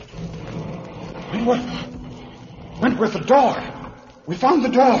this... Wentworth, the door! We found the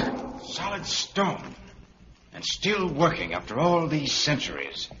door! Solid stone. And still working after all these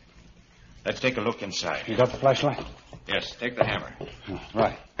centuries. Let's take a look inside. You got the flashlight? Yes, take the hammer.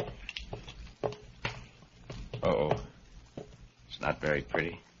 Right. Uh-oh. It's not very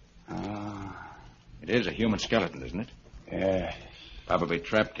pretty. It is a human skeleton, isn't it? Yeah. Probably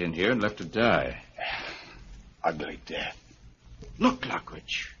trapped in here and left to die. Ugly death. Look,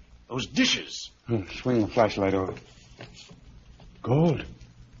 Lockridge. Those dishes. Swing the flashlight over. Gold.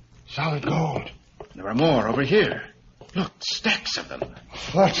 Solid gold. There are more over here. Look, stacks of them.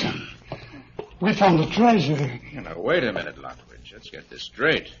 Fortune. We found the treasure. Now, wait a minute, Lockridge. Let's get this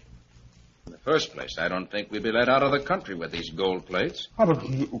straight. In the first place, I don't think we'd be let out of the country with these gold plates. Oh, but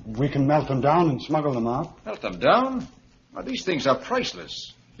we can melt them down and smuggle them out. Melt them down? Well, these things are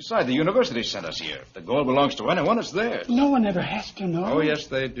priceless. Besides, the university sent us here. If the gold belongs to anyone, it's theirs. No one ever has to know. Oh, yes,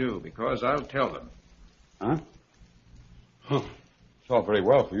 they do, because I'll tell them. Huh? It's all very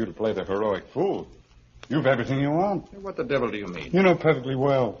well for you to play the heroic fool. You've everything you want. What the devil do you mean? You know perfectly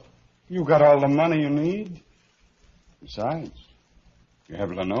well. You got all the money you need. Besides, you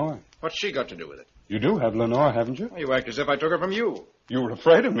have Lenore. What's she got to do with it? You do have Lenore, haven't you? Well, you act as if I took her from you. You were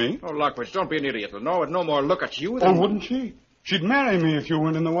afraid of me. Oh, Lockridge, don't be an idiot. Lenore would no more look at you than... Oh, wouldn't she? She'd marry me if you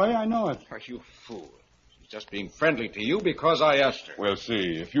weren't in the way. I know it. Oh, you fool. She's just being friendly to you because I asked her. We'll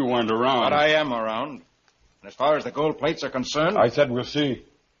see. If you weren't around... But I am around. And as far as the gold plates are concerned... I said we'll see.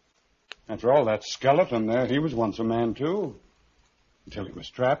 After all, that skeleton there, he was once a man, too. Until he was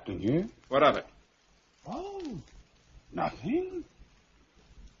trapped in here. What of it? Oh, nothing.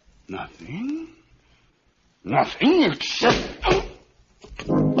 Nothing. Nothing except...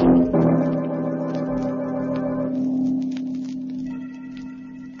 When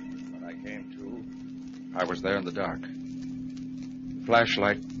I came to, I was there in the dark.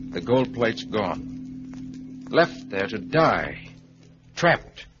 Flashlight, the gold plates gone. Left there to die.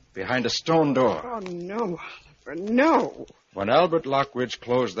 Trapped behind a stone door. Oh, no, Oliver, no. When Albert Lockridge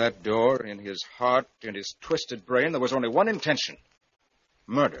closed that door, in his heart, in his twisted brain, there was only one intention.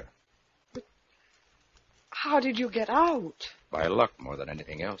 Murder. But how did you get out? By luck more than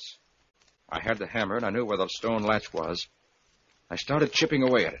anything else. I had the hammer and I knew where the stone latch was. I started chipping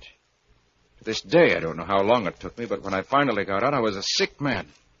away at it. To this day, I don't know how long it took me, but when I finally got out, I was a sick man.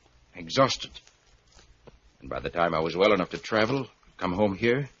 Exhausted. And by the time I was well enough to travel, come home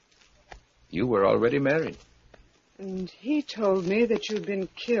here, you were already married. And he told me that you'd been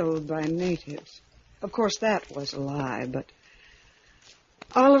killed by natives. Of course, that was a lie, but...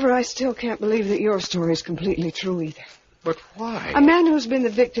 Oliver, I still can't believe that your story is completely true either. But why? A man who's been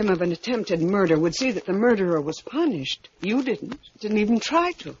the victim of an attempted murder would see that the murderer was punished. You didn't even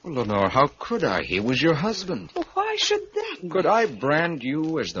try to. Well, Lenore, how could I? He was your husband. Well, why should that? Could I brand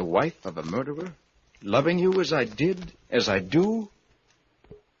you as the wife of a murderer? Loving you as I did, as I do?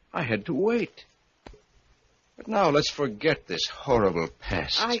 I had to wait. But now let's forget this horrible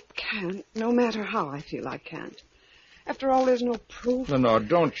past. I can't, no matter how I feel I can't. After all, there's no proof. Lenore,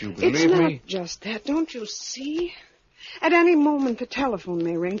 don't you believe me? It's not me? just that. Don't you see? At any moment, the telephone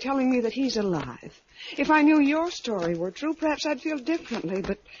may ring telling me that he's alive. If I knew your story were true, perhaps I'd feel differently,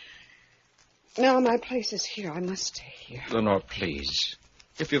 but... Now my place is here. I must stay here. Lenore, please.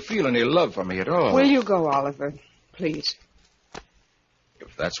 If you feel any love for me at all... Will you go, Oliver? Please.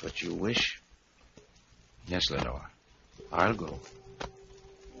 If that's what you wish. Yes, Lenore. I'll go.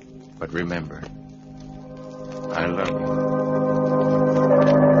 But remember, I love you.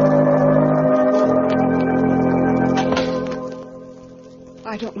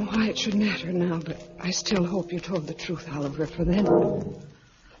 I don't know why it should matter now, but I still hope you told the truth, Oliver, for then.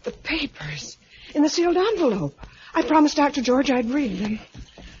 The papers in the sealed envelope. I promised Dr. George I'd read them.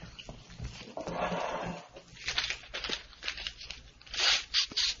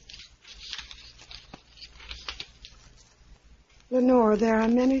 Lenore, there are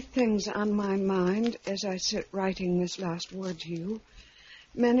many things on my mind as I sit writing this last word to you.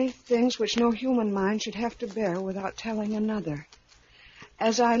 Many things which no human mind should have to bear without telling another.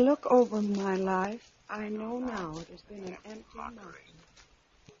 As I look over my life, I know now it has been an empty mountain.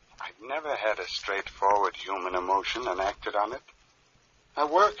 I've never had a straightforward human emotion and acted on it. My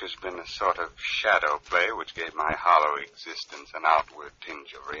work has been a sort of shadow play which gave my hollow existence an outward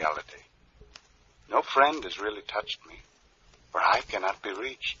tinge of reality. No friend has really touched me, for I cannot be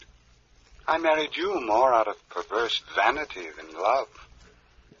reached. I married you more out of perverse vanity than love.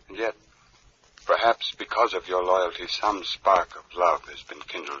 And yet, perhaps because of your loyalty, some spark of love has been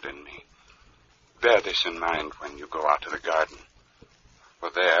kindled in me. Bear this in mind when you go out to the garden. For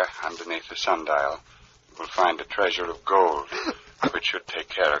there, underneath the sundial, you will find a treasure of gold, which should take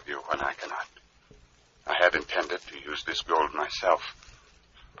care of you when I cannot. I had intended to use this gold myself,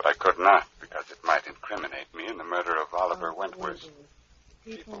 but I could not because it might incriminate me in the murder of Oliver Wentworth.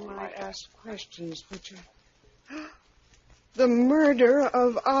 People might ask questions which are... The murder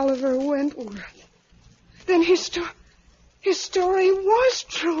of Oliver Wentworth. Then his story was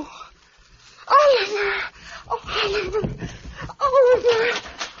true. Oliver! Oh, Oliver! Oliver!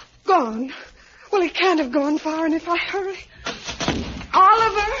 Gone. Well, he can't have gone far, and if I hurry...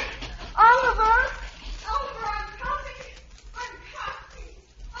 Oliver! Oliver! Oliver, I'm coming! I'm coming!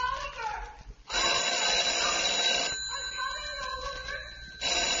 Oliver!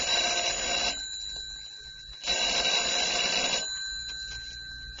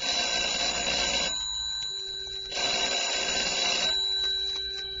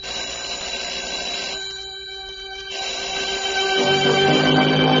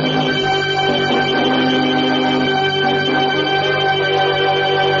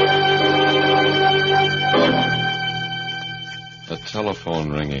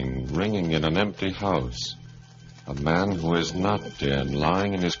 telephone ringing in an empty house. A man who is not dead,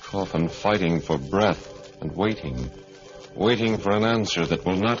 lying in his coffin, fighting for breath and waiting for an answer that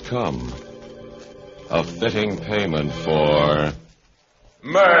will not come. A fitting payment for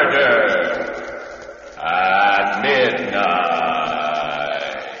murder at midnight.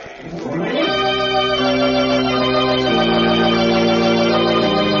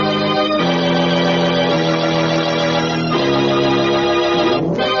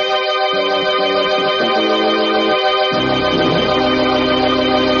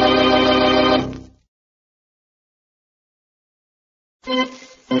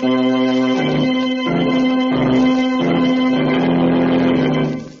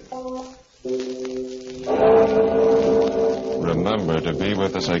 Remember to be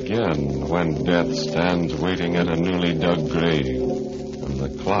with us again when death stands waiting at a newly dug grave and the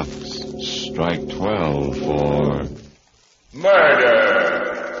clocks strike 12 for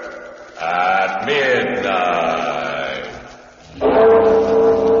murder at midnight.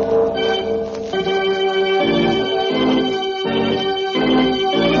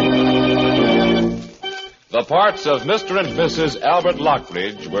 The parts of Mr. and Mrs. Albert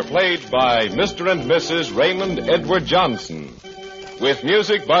Lockridge were played by Mr. and Mrs. Raymond Edward Johnson, with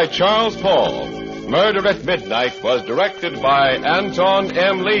music by Charles Paul. Murder at Midnight was directed by Anton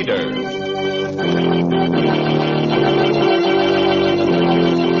M. Leader.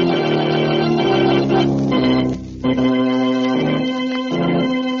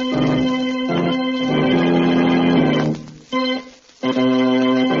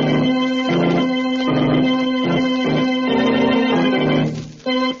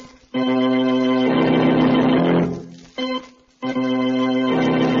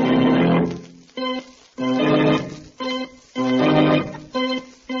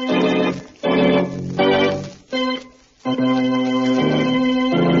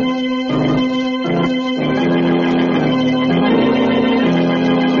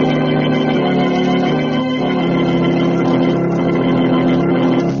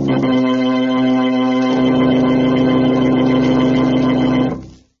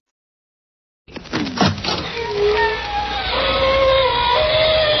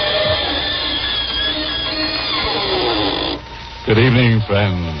 Good evening,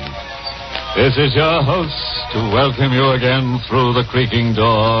 friends. This is your host to welcome you again through the creaking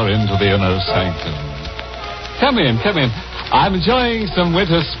door into the inner sanctum. Come in. I'm enjoying some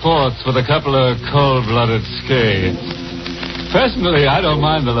winter sports with a couple of cold-blooded skates. Personally, I don't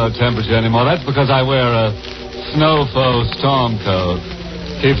mind the low temperature anymore. That's because I wear a snowfall storm coat.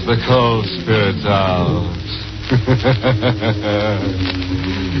 Keeps the cold spirits out.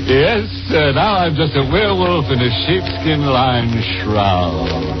 Yes, now I'm just a werewolf in a sheepskin-lined shroud.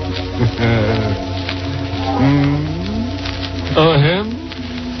 Oh, him?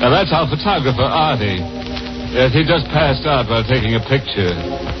 Now, that's our photographer, Artie. Yes, he just passed out while taking a picture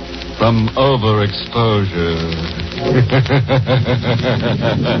from overexposure.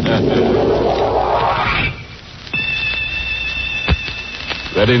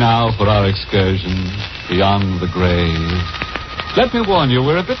 Ready now for our excursion beyond the grave. Let me warn you,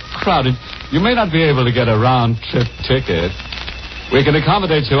 we're a bit crowded. You may not be able to get a round-trip ticket. We can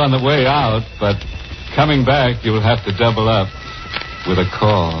accommodate you on the way out, but coming back, you'll have to double up with a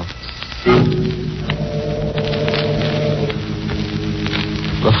corpse.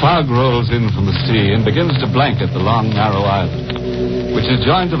 The fog rolls in from the sea and begins to blanket the long, narrow island, which is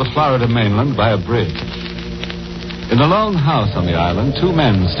joined to the Florida mainland by a bridge. In the lone house on the island, two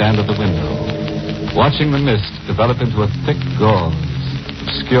men stand at the window, watching the mist develop into a thick gauze,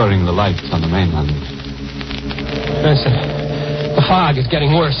 obscuring the lights on the mainland. Listen, the fog is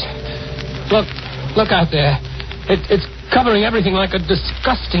getting worse. Look out there. It's covering everything like a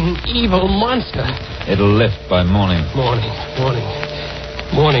disgusting, evil monster. It'll lift by morning. Morning.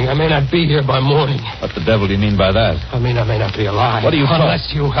 I may not be here by morning. What the devil do you mean by that? I mean, I may not be alive. What are you talking?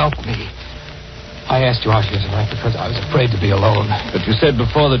 Unless you help me. I asked you out here tonight because I was afraid to be alone. But you said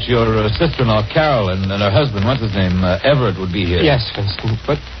before that your sister-in-law, Carol, and her husband, what's his name, Everett, would be here. Yes, Vincent,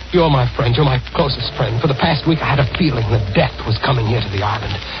 but you're my friend. You're my closest friend. For the past week, I had a feeling that death was coming here to the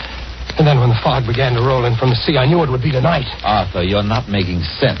island. And then when the fog began to roll in from the sea, I knew it would be tonight. Arthur, you're not making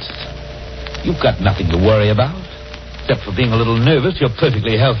sense. You've got nothing to worry about. Except for being a little nervous, you're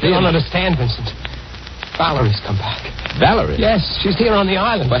perfectly healthy. You don't understand, Vincent. Valerie's come back. Valerie? Yes, she's here on the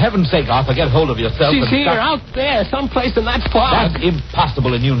island. For heaven's sake, Arthur, get hold of yourself. She's here, out there, someplace in that fog. That's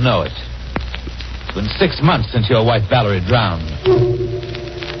impossible, and you know it. It's been 6 months since your wife Valerie drowned.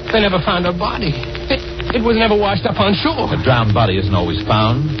 They never found her body. It was never washed up on shore. The drowned body isn't always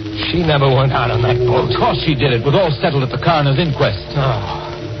found. She never went out on that boat. Of course she did. It was all settled at the coroner's inquest.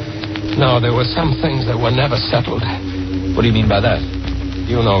 No, there were some things that were never settled. What do you mean by that?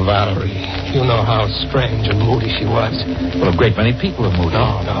 You know Valerie. You know how strange and moody she was. Well, a great many people are moody.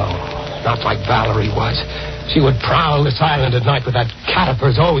 No, not like Valerie was. She would prowl this island at night with that cat of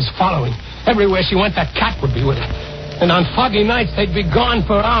hers always following. Everywhere she went, that cat would be with her. And on foggy nights, they'd be gone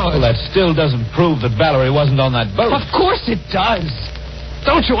for hours. Well, that still doesn't prove that Valerie wasn't on that boat. Of course it does.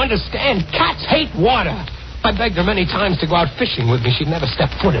 Don't you understand? Cats hate water. I begged her many times to go out fishing with me. She'd never step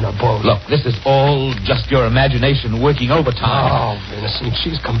foot in a boat. Look, this is all just your imagination working overtime. Oh, Vincent,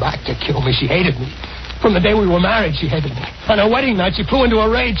 she's come back to kill me. She hated me. From the day we were married, she hated me. On her wedding night, she flew into a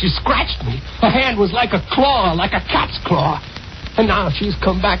rage. She scratched me. Her hand was like a claw, like a cat's claw. And now she's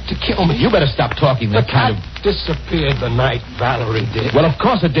come back to kill me. You better stop talking that kind of... The cat disappeared the night Valerie did. Well, of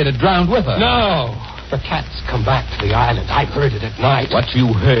course it did. It drowned with her. No. The cat's come back to the island. I heard it at night. What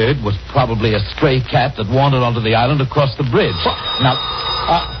you heard was probably a stray cat that wandered onto the island across the bridge. Now,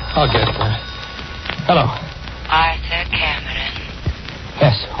 I'll get it. Hello. Arthur Cameron.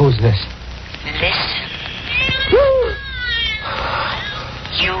 Yes, who's this? Listen.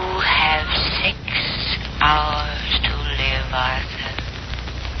 You have 6 hours to live, Arthur.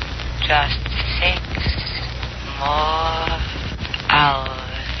 Just 6 more hours.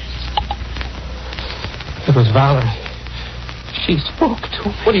 It was Valerie. She spoke to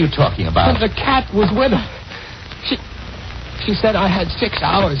me. What are you talking about? And the cat was with her. She said I had 6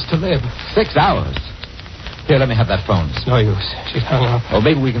 hours to live. 6 hours? Here, let me have that phone. It's no use. She's hung up. Well,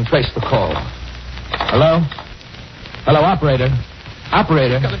 maybe we can trace the call. Hello? Hello, operator.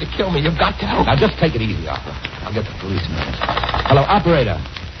 Operator. You're going to kill me. You've got to help. Now, just take it easy, Arthur. I'll get the police in a minute. Hello, operator.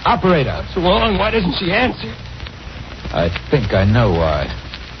 Operator. What's wrong? Why doesn't she answer? I think I know why.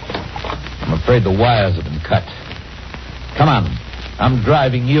 I'm afraid the wires have been cut. Come on. I'm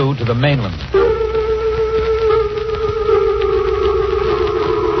driving you to the mainland.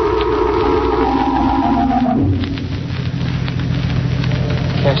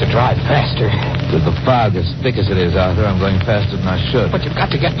 Can't you drive faster? With the fog as thick as it is, Arthur, I'm going faster than I should. But you've got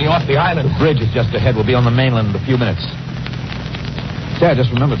to get me off the island. The bridge is just ahead. We'll be on the mainland in a few minutes. Say, I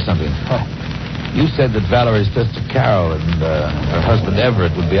just remembered something. What? You said that Valerie's sister Carol and her husband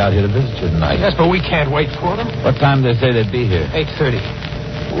Everett would be out here to visit you tonight. Yes, but we can't wait for them. What time did they say they'd be here?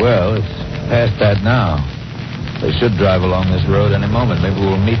 8:30. Well, it's past that now. They should drive along this road any moment. Maybe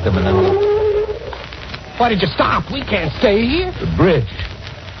we'll meet them and then we'll... Why did you stop? We can't stay here. The bridge.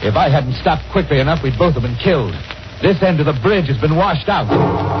 If I hadn't stopped quickly enough, we'd both have been killed. This end of the bridge has been washed out.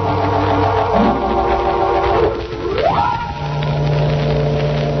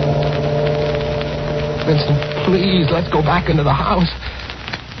 Vincent, please, let's go back into the house.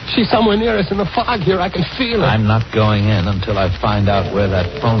 She's somewhere near us in the fog here. I can feel it. I'm not going in until I find out where that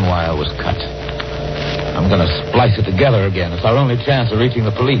phone wire was cut. I'm going to splice it together again. It's our only chance of reaching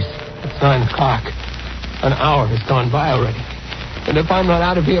the police. It's 9 o'clock. An hour has gone by already. And if I'm not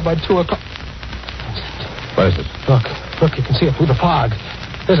out of here by 2 o'clock... What is it? Look, you can see it through the fog.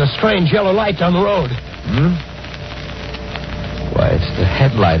 There's a strange yellow light down the road. Why, it's the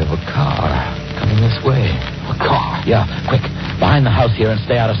headlight of a car coming this way. A car? Yeah, quick. Behind the house here and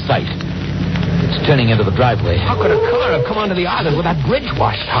stay out of sight. It's turning into the driveway. How could a car have come onto the island with that bridge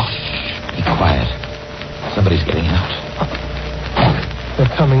washed out? Be quiet. Somebody's getting out.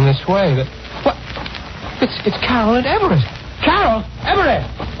 They're coming this way. What? It's Carol and Everett. Carol! Everett!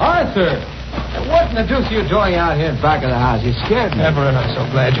 Arthur! What in the deuce are you doing out here in back of the house? You scared me. Everett, I'm so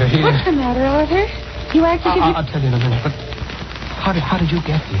glad you're here. What's the matter, Arthur? You acted I'll tell you in a minute, but how did you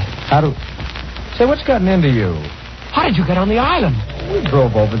get here? Say, what's gotten into you? How did you get on the island? We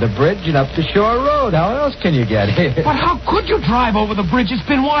drove over the bridge and up the shore road. How else can you get here? But how could you drive over the bridge? It's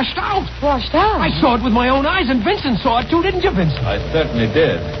been washed out. Washed out? I saw it with my own eyes, and Vincent saw it too, didn't you, Vincent? I certainly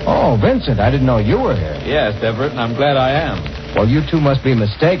did. Oh, Vincent, I didn't know you were here. Yes, Everett, and I'm glad I am. Well, you two must be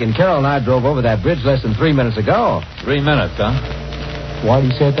mistaken. Carol and I drove over that bridge less than 3 minutes ago. 3 minutes, huh? Why do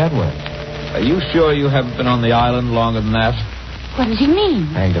you say it that way? Are you sure you haven't been on the island longer than that? What does he mean?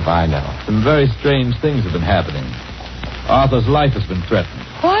 Hanged if I know. Some very strange things have been happening. Arthur's life has been threatened.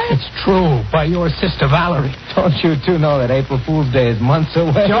 What? It's true, by your sister Valerie. Don't you two know that April Fool's Day is months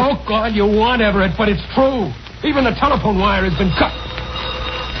away? Joke all you want, Everett, but it's true. Even the telephone wire has been cut.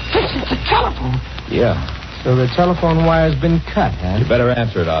 Vincent, the telephone. Yeah. So the telephone wire's been cut, huh? You better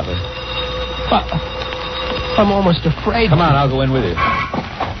answer it, Arthur. I'm almost afraid. Come on, I'll go in with you.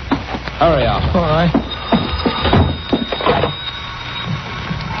 Hurry up. All right.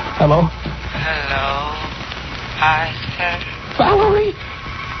 Hello? Hello, Arthur. Valerie?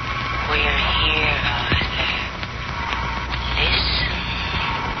 We're here,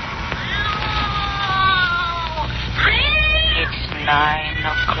 9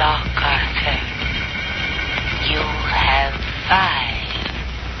 o'clock, Arthur. You have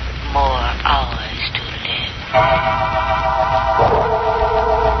 5 more hours to live.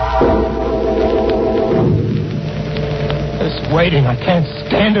 This waiting, I can't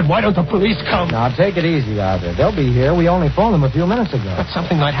stand it. Why don't the police come? Now, take it easy, Arthur. They'll be here. We only phoned them a few minutes ago. But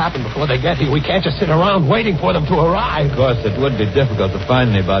something might happen before they get here. We can't just sit around waiting for them to arrive. Of course, it would be difficult to find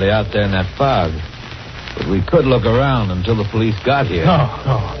anybody out there in that fog. But we could look around until the police got here. No,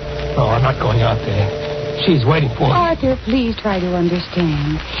 I'm not going out there. She's waiting for me. Arthur, please try to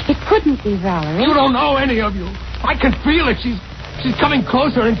understand. It couldn't be Valerie. You don't know any of you. I can feel it. She's coming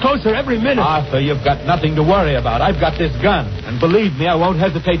closer and closer every minute. Arthur, you've got nothing to worry about. I've got this gun. And believe me, I won't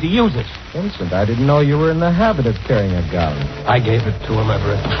hesitate to use it. Vincent, I didn't know you were in the habit of carrying a gun. I gave it to him,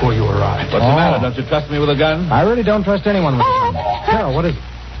 Everett, before you arrived. What's the matter? Don't you trust me with a gun? I really don't trust anyone with a gun. Carol, what is it?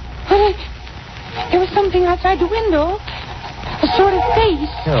 There was something outside the window. A sort of face.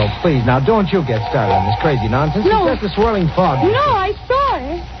 Carol, please, now don't you get started on this crazy nonsense. No. It's just a swirling fog. No, I saw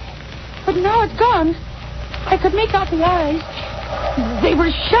it. But now it's gone. I could make out the eyes. They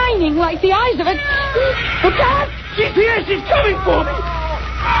were shining like the eyes of a... Look out! She's here! She's coming for me!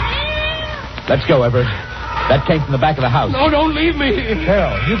 Let's go, Everett. That came from the back of the house. No, don't leave me.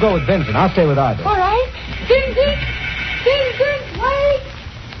 Carol, you go with Vincent. I'll stay with Arthur. All right. Vincent! Wait!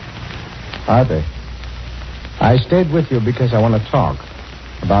 Arthur, I stayed with you because I want to talk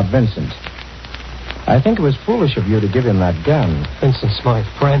about Vincent. I think it was foolish of you to give him that gun. Vincent's my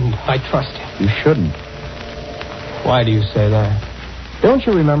friend. I trust him. You shouldn't. Why do you say that? Don't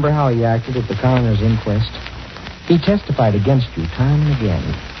you remember how he acted at the coroner's inquest? He testified against you time and again,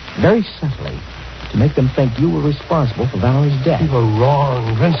 very subtly, to make them think you were responsible for Valerie's death. You were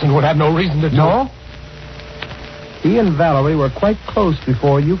wrong. Vincent would have no reason to do No? it. He and Valerie were quite close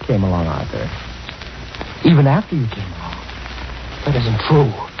before you came along, Arthur. Even after you came along. That isn't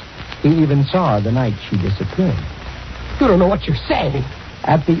true. He even saw her the night she disappeared. You don't know what you're saying.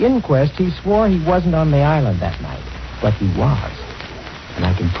 At the inquest, he swore he wasn't on the island that night. But he was. And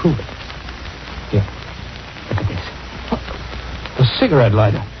I can prove it. Here. Look at this. The cigarette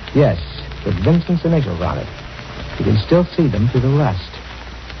lighter. Yes, with Vincent's initials on it. You can still see them through the rust.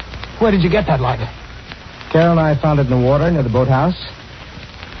 Where did you get that lighter? Carol and I found it in the water near the boathouse.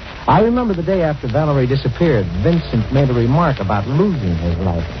 I remember the day after Valerie disappeared, Vincent made a remark about losing his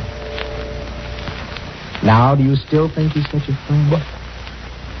lighter. Now, do you still think he's such a friend? What?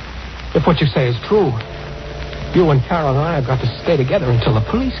 If what you say is true, you and Carol and I have got to stay together until the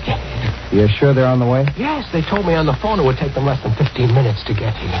police get here. You're sure they're on the way? Yes, they told me on the phone it would take them less than 15 minutes to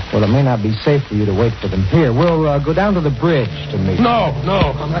get here. Well, it may not be safe for you to wait for them here. We'll go down to the bridge to meet them.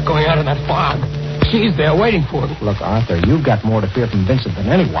 No, I'm not going out in that fog. She's there waiting for me. Look, Arthur, you've got more to fear from Vincent than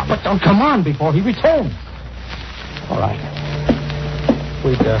anyone. But don't come on before he returns. All right.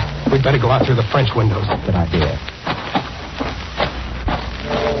 We'd better go out through the French windows. Good idea.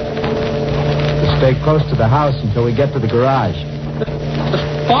 We'll stay close to the house until we get to the garage.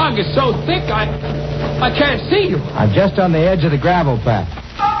 The fog is so thick, I can't see you. I'm just on the edge of the gravel path.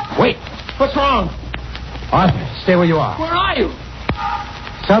 Wait, what's wrong? Arthur, stay where you are. Where are you?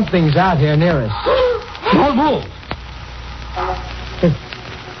 Something's out here near us. Don't move. It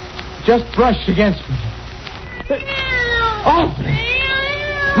just brushed against me. Oh!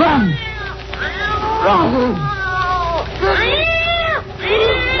 Run! Run!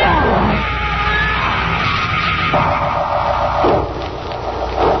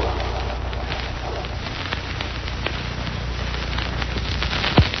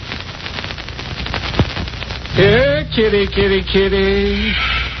 Here, kitty, kitty, kitty.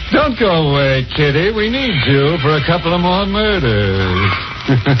 Don't go away, kitty. We need you for a couple of more murders.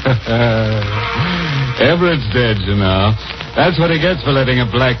 Everett's dead, you know. That's what he gets for letting a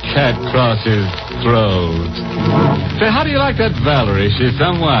black cat cross his throat. Say, how do you like that Valerie? She's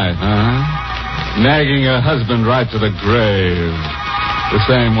some wife, huh? Nagging her husband right to the grave. The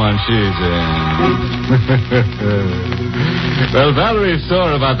same one she's in. Well, Valerie's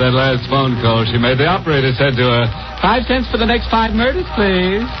sore about that last phone call she made. The operator said to her, 5 cents for the next 5 murders,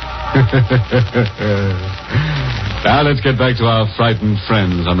 please. Now let's get back to our frightened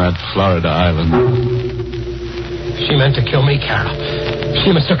friends on that Florida island. She meant to kill me, Carol.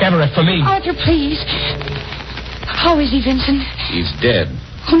 She mistook Everett for me. Arthur, please. How is he, Vincent? He's dead.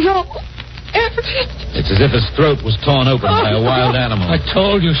 Oh, no. Everett. It's as if his throat was torn open by a wild animal. I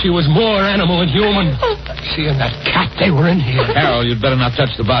told you she was more animal than human. She and that cat, they were in here. Carol, you'd better not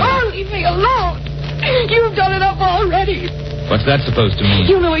touch the body. Oh, leave me alone. You've done enough already. What's that supposed to mean?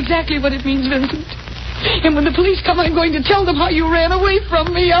 You know exactly what it means, Vincent. And when the police come, I'm going to tell them how you ran away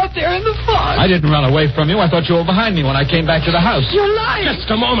from me out there in the fog. I didn't run away from you. I thought you were behind me when I came back to the house. You're lying. Just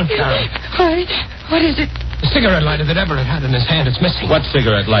a moment, Carol. What is it? The cigarette lighter that Everett had in his hand, it's missing. What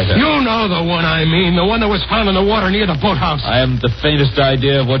cigarette lighter? You know the one I mean. The one that was found in the water near the boathouse. I haven't the faintest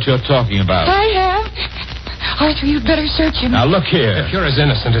idea of what you're talking about. I have. Arthur, you'd better search him. Now, look here. If you're as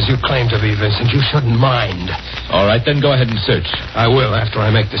innocent as you claim to be, Vincent, you shouldn't mind. All right, then go ahead and search. I will after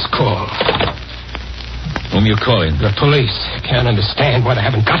I make this call. Whom you calling? The police. Can't understand why they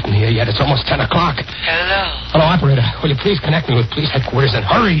haven't gotten here yet. It's almost 10 o'clock. Hello. Hello, operator. Will you please connect me with police headquarters and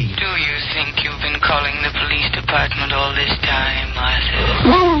hurry? Do you think you've been calling the police department all this time, Arthur?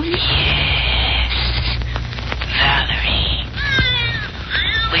 Oh, yes. Valerie.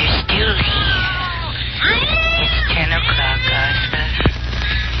 We're still here. It's 10 o'clock, Arthur.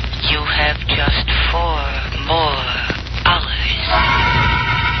 You have just 4 more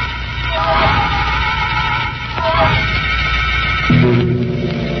hours.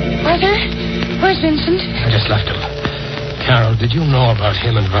 Arthur, where's Vincent? I just left him. Carol, did you know about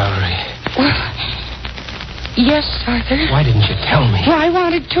him and Valerie? Well, yes, Arthur. Why didn't you tell me? Well, I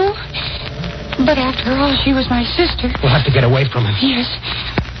wanted to. But after all, she was my sister. We'll have to get away from him. Yes.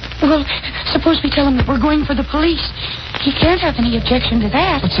 Well, suppose we tell him that we're going for the police. He can't have any objection to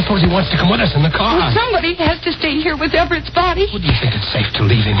that. But suppose he wants to come with us in the car. Well, somebody has to stay here with Everett's body. Would you think it's safe to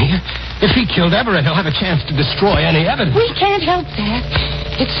leave him here? If he killed Everett, he'll have a chance to destroy any evidence. We can't help that.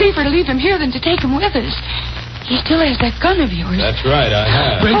 It's safer to leave him here than to take him with us. He still has that gun of yours. That's right, I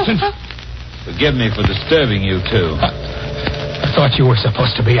have. Vincent. Forgive me for disturbing you, too. I thought you were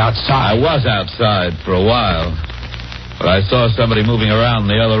supposed to be outside. I was outside for a while. But I saw somebody moving around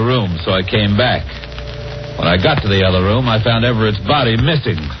in the other room, so I came back. When I got to the other room, I found Everett's body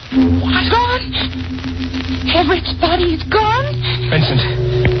missing. What? Gone? Everett's body is gone? Vincent,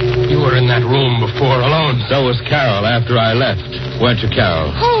 you were in that room before alone. So was Carol after I left. Weren't you, Carol?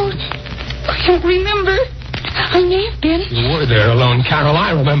 Oh, I don't remember. I may have been. You were there alone, Carol.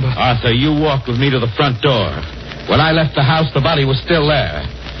 I remember. Arthur, you walked with me to the front door. When I left the house, the body was still there.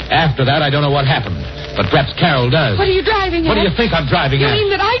 After that, I don't know what happened. But perhaps Carol does. What are you driving at? What do you think I'm driving at? You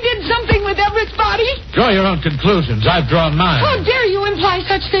mean that I did something with Everett's body? Draw your own conclusions. I've drawn mine. How dare you imply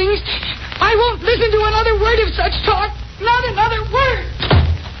such things? I won't listen to another word of such talk. Not another word.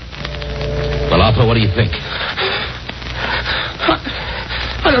 Well, Arthur, what do you think?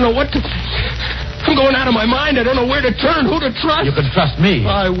 I don't know what to think. I'm going out of my mind. I don't know where to turn, who to trust. You can trust me.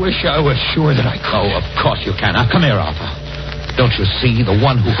 I wish I was sure that I could. Oh, of course you can. Now, come here, Arthur. Don't you see? The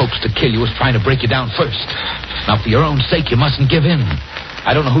one who hopes to kill you is trying to break you down first. Now, for your own sake, you mustn't give in.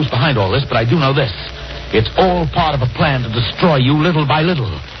 I don't know who's behind all this, but I do know this. It's all part of a plan to destroy you little by little.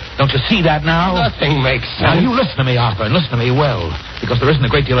 Don't you see that now? Nothing makes Now, sense. you listen to me, Arthur, and listen to me well, because there isn't a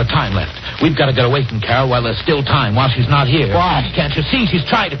great deal of time left. We've got to get away from Carol while there's still time, while she's not here. Why? Can't you see she's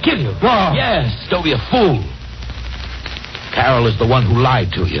trying to kill you? Why? Yes, don't be a fool. Carol is the one who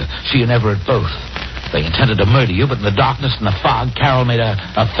lied to you. She and Everett both. They intended to murder you, but in the darkness and the fog, Carol made a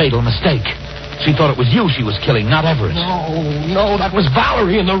fatal mistake. She thought it was you she was killing, not Everett. No, that was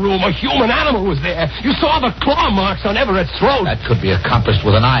Valerie in the room. A human animal was there. You saw the claw marks on Everett's throat. That could be accomplished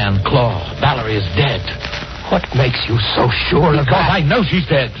with an iron claw. Valerie is dead. What makes you so sure of Because that? I know she's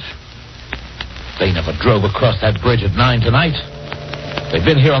dead. They never drove across that bridge at 9 tonight. They've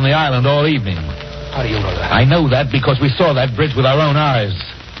been here on the island all evening. How do you know that? I know that because we saw that bridge with our own eyes.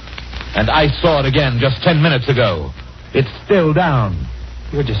 And I saw it again just 10 minutes ago. It's still down.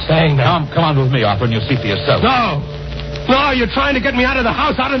 You're just saying that. Come on with me, Arthur, and you'll see for yourself. No, you're trying to get me out of the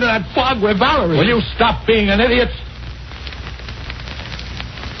house, out into that fog where Valerie... Will you stop being an idiot?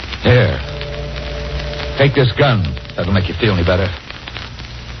 Here. Take this gun. That'll make you feel any better.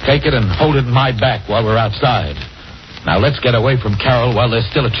 Take it and hold it in my back while we're outside. Now, let's get away from Carol while there's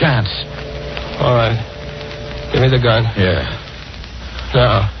still a chance. All right. Give me the gun. Yeah.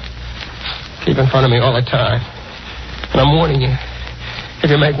 Now, keep in front of me all the time. And I'm warning you. If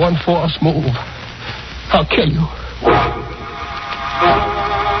you make one false move, I'll kill you.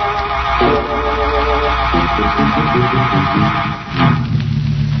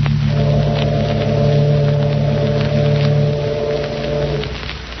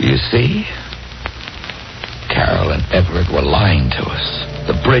 You see? Carol and Everett were lying to us.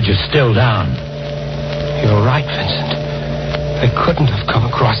 The bridge is still down. You're right, Vincent. They couldn't have come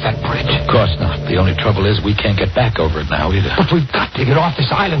across that bridge. Of course not. The only trouble is we can't get back over it now either. But we've got to get off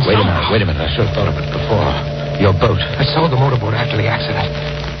this island Wait somehow. a minute. I should have thought of it before. Your boat. I sold the motorboat after the accident.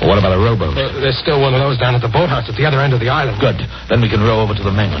 Well, what about a rowboat? There's still one of those down at the boathouse at the other end of the island. Good. Then we can row over to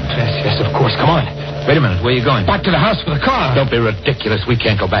the mainland. Yes, of course. Come on. Wait a minute. Where are you going? Back to the house for the car. Don't be ridiculous. We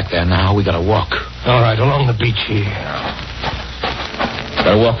can't go back there now. We gotta walk. All right, along the beach here.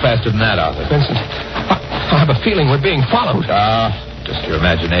 Better walk faster than that, Arthur. Vincent, I have a feeling we're being followed. Just your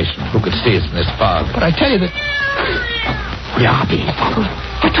imagination. Who could see us in this fog? But I tell you that we are being followed.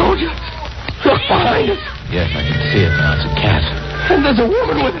 I told you. Look behind us. Yes, I can see it now. It's a cat. And there's a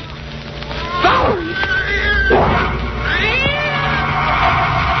woman with it. Valerie!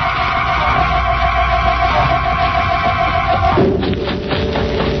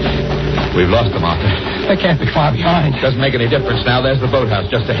 We've lost them, Arthur. They can't be far behind. Doesn't make any difference now. There's the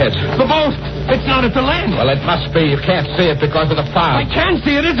boathouse just ahead. The boat! It's not at the land. Well, it must be. You can't see it because of the fog. I can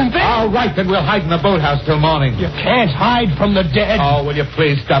see it isn't there. All right, then we'll hide in the boathouse till morning. You can't hide from the dead. Oh, will you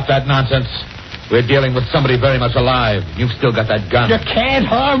please stop that nonsense? We're dealing with somebody very much alive. You've still got that gun. You can't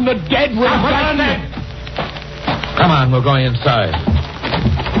harm the dead with a gun. Come on, we're going inside.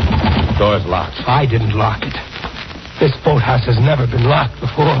 Door's locked. I didn't lock it. This boathouse has never been locked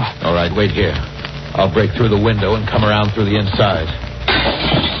before. All right, wait here. I'll break through the window and come around through the inside.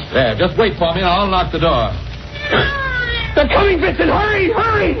 There, just wait for me and I'll unlock the door. They're coming, Vincent. Hurry,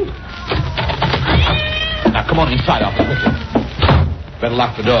 hurry. Now, come on inside, Arthur. Better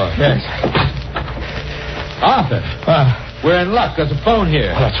lock the door. Yes. Arthur, we're in luck. There's a phone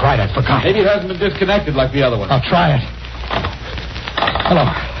here. Oh, that's right. I forgot. Maybe it hasn't been disconnected like the other one. I'll try it. Hello.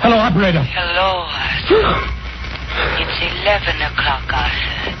 Hello, operator. Hello, Arthur. It's 11 o'clock,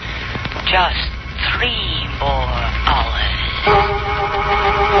 Arthur. Just 3 more hours.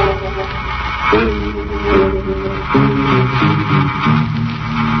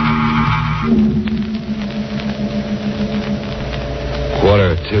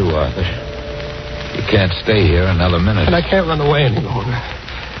 Quarter to 2, Arthur. You can't stay here another minute. And I can't run away any longer.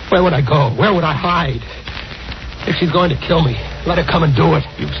 Where would I go? Where would I hide? If she's going to kill me, let her come and do it.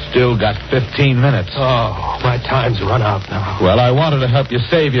 You've still got 15 minutes. Oh, my time's run out now. Well, I wanted to help you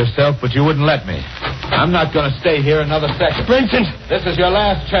save yourself, but you wouldn't let me. I'm not going to stay here another second. Vincent! This is your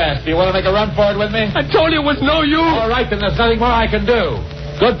last chance. Do you want to make a run for it with me? I told you it was no use. All right, then there's nothing more I can do.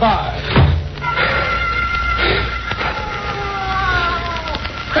 Goodbye.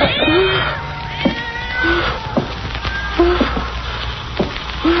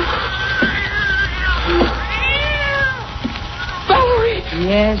 Valerie!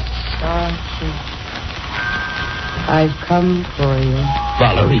 Yes, Arthur. I've come for you.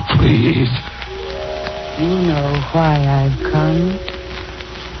 Valerie, please. You know why I've come,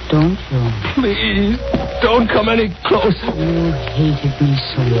 don't you? Please, don't come any closer. You hated me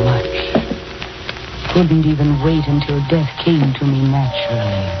so much. Couldn't even wait until death came to me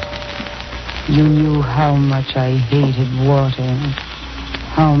naturally. You knew how much I hated water,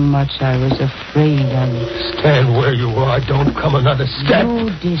 how much I was afraid of it. Stand where you are. Don't come another step.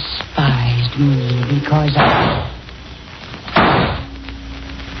 You despised me because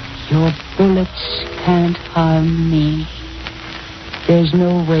your bullets can't harm me. There's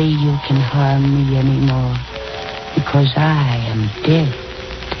no way you can harm me anymore because I am dead.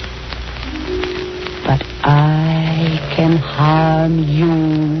 But I can harm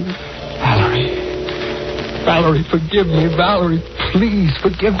you. Valerie, forgive me. Valerie, please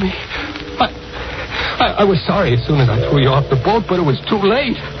forgive me. I was sorry as soon as I threw you off the boat, but it was too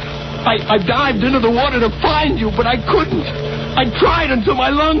late. I dived into the water to find you, but I couldn't. I tried until my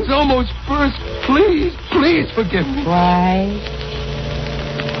lungs almost burst. Please, please forgive me.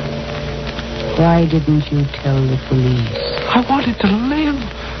 Why didn't you tell the police? I wanted to live.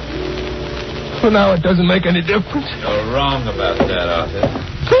 But now it doesn't make any difference. You're wrong about that, Arthur.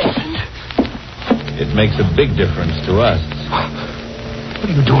 Vincent! It makes a big difference to us. What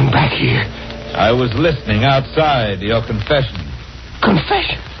are you doing back here? I was listening outside to your confession.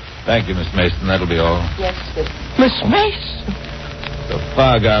 Confession? Thank you, Miss Mason. That'll be all. Yes, sir. Miss Mason? The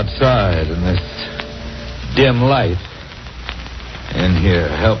fog outside and this dim light in here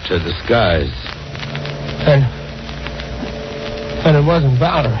helped her disguise. And it wasn't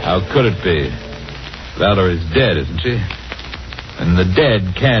Valerie. How could it be? Valerie's dead, isn't she? And the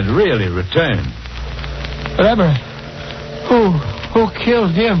dead can't really return. But Everett, who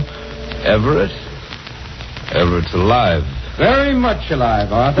killed him? Everett? Everett's alive. Very much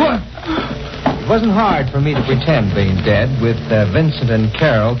alive, Arthur. What? It wasn't hard for me to pretend being dead with Vincent and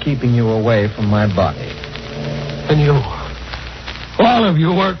Carol keeping you away from my body. And you, all of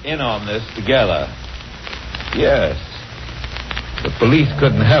you worked in on this together. Yes. The police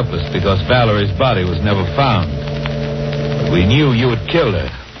couldn't help us because Valerie's body was never found. But we knew you had killed her.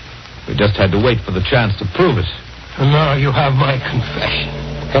 We just had to wait for the chance to prove it. And now you have my confession.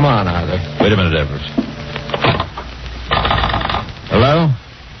 Come on, Arthur. Wait a minute, Everett. Hello?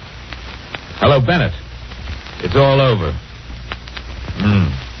 Hello, Bennett. It's all over.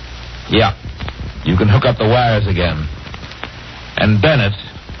 Yeah. You can hook up the wires again. And Bennett,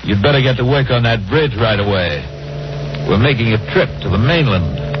 you'd better get to work on that bridge right away. We're making a trip to the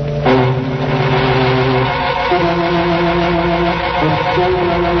mainland.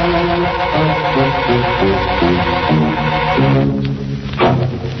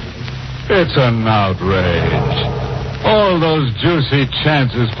 It's an outrage. All those juicy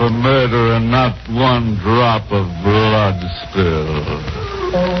chances for murder and not one drop of blood spilled.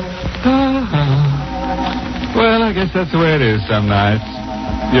 Well, I guess that's the way it is some nights.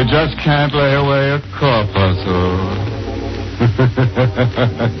 You just can't lay away a corpuscle.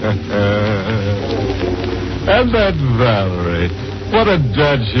 And that Valerie, what a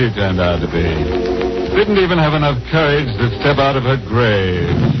dud she turned out to be. Didn't even have enough courage to step out of her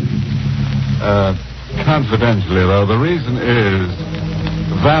grave. Confidentially, though, the reason is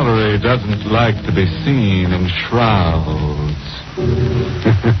Valerie doesn't like to be seen in shrouds.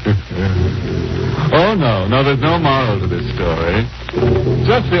 Oh, no, there's no moral to this story.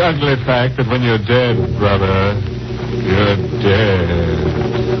 Just the ugly fact that when you're dead, brother, you're dead.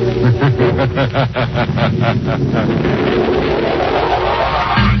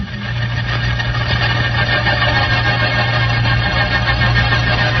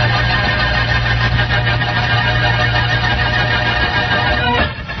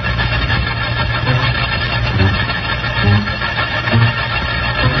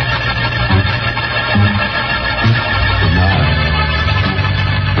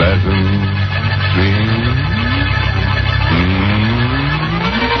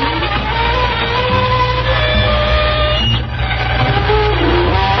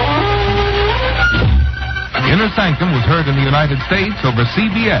 Sanctum was heard in the United States over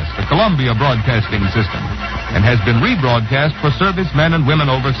CBS, the Columbia Broadcasting System, and has been rebroadcast for servicemen and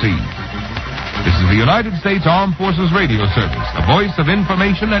women overseas. This is the United States Armed Forces Radio Service, the voice of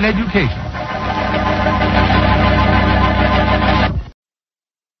information and education.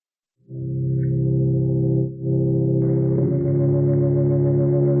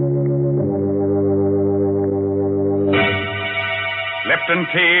 Lipton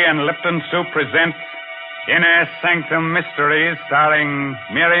Tea and Lipton Soup presents Inner Sanctum Mysteries, starring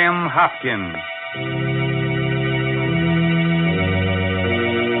Miriam Hopkins.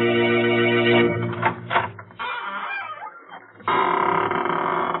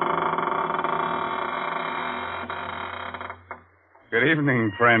 Good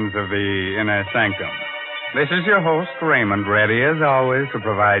evening, friends of the Inner Sanctum. This is your host, Raymond, ready as always to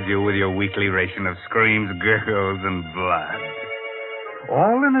provide you with your weekly ration of screams, gurgles, and blood.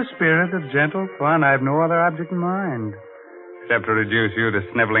 All in a spirit of gentle fun. I have no other object in mind, except to reduce you to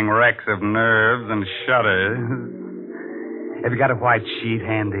sniveling wrecks of nerves and shudders. Have you got a white sheet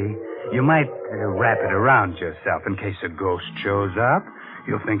handy? You might wrap it around yourself in case a ghost shows up.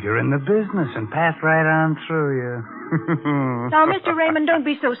 You'll think you're in the business and pass right on through you. Now, Mr. Raymond, don't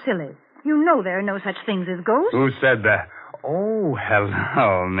be so silly. You know there are no such things as ghosts. Who said that? Oh,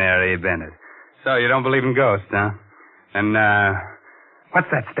 hello, Mary Bennett. So you don't believe in ghosts, huh? And, what's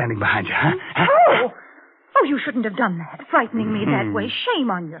that standing behind you, huh? Oh, you shouldn't have done that, frightening me that way. Shame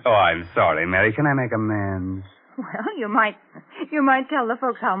on you. Oh, I'm sorry, Mary. Can I make amends? Well, you might tell the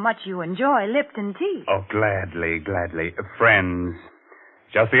folks how much you enjoy Lipton tea. Oh, gladly. Friends,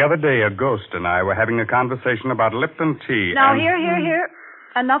 just the other day, a ghost and I were having a conversation about Lipton tea. Now, here.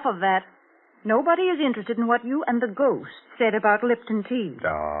 Enough of that. Nobody is interested in what you and the ghost said about Lipton tea.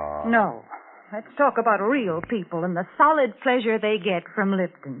 Oh. No. Let's talk about real people and the solid pleasure they get from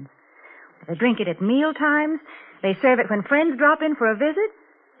Lipton. They drink it at meal times. They serve it when friends drop in for a visit.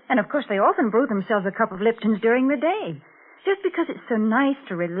 And, of course, they often brew themselves a cup of Lipton's during the day, just because it's so nice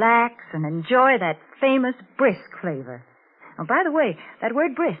to relax and enjoy that famous brisk flavor. Oh, by the way, that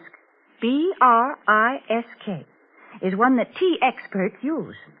word brisk, B-R-I-S-K, is one that tea experts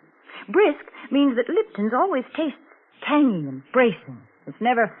use. Brisk means that Lipton's always tastes tangy and bracing. It's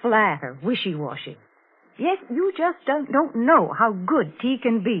never flat or wishy-washy. Yes, you just don't know how good tea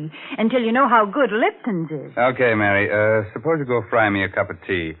can be until you know how good Lipton's is. Okay, Mary, suppose you go fry me a cup of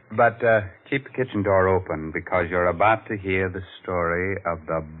tea. But keep the kitchen door open because you're about to hear the story of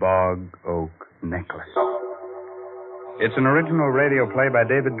the Bog Oak Necklace. It's an original radio play by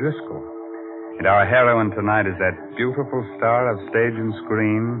David Driscoll. And our heroine tonight is that beautiful star of stage and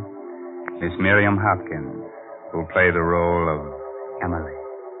screen, Miss Miriam Hopkins, who'll play the role of Emily.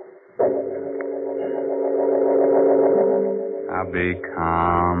 Now, be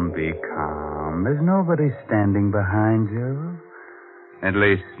calm. There's nobody standing behind you. At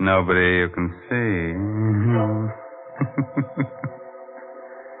least nobody you can see.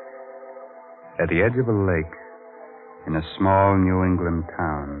 At the edge of a lake, in a small New England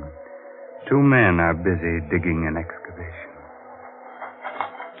town, two men are busy digging an excavation.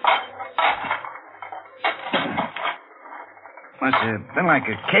 Must have been like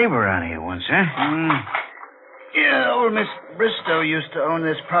a cave around here once, huh? Yeah, old Miss Bristow used to own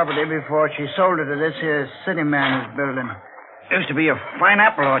this property before she sold it to this here city man who's building. Used to be a fine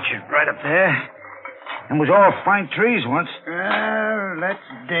apple orchard right up there. And was all fine trees once. Well, let's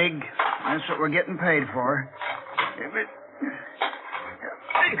dig. That's what we're getting paid for.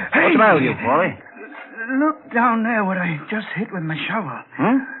 What's the matter with you, Paulie? Look down there what I just hit with my shovel.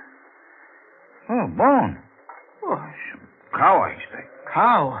 Huh? Oh, bone. Oh, some cow, I expect.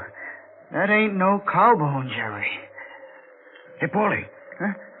 Cow? That ain't no cow bone, Jerry. Hey, Paulie.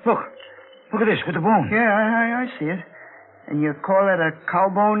 Huh? Look at this with the bone. Yeah, I see it. And you call that a cow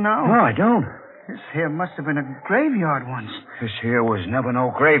bone now? No, I don't. This here must have been a graveyard once. This here was never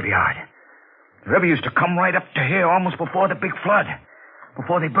no graveyard. The river used to come right up to here almost before the big flood.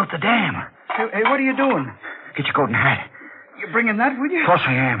 Before they built the dam. Hey, what are you doing? Get your coat and hat. You bringing that with you? Of course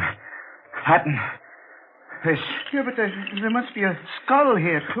I am. Hat and this. Yeah, but there must be a skull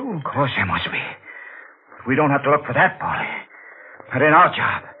here, too. Of course there must be. But we don't have to look for that, Paulie. That ain't our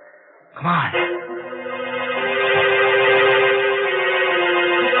job. Come on.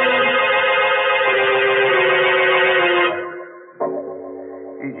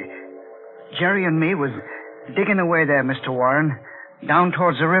 Jerry and me was digging away there, Mr. Warren, down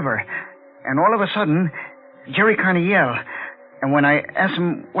towards the river. And all of a sudden, Jerry kind of yelled. And when I asked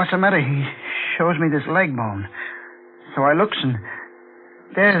him what's the matter, he shows me this leg bone. So I looks and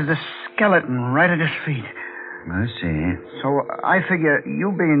there's the skeleton right at his feet. I see. So I figure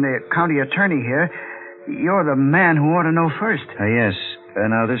you being the county attorney here, you're the man who ought to know first. Yes.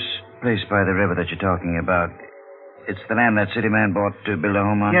 Now, this place by the river that you're talking about, it's the land that city man bought to build a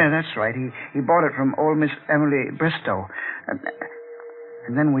home on? Yeah, that's right. He bought it from old Miss Emily Bristow.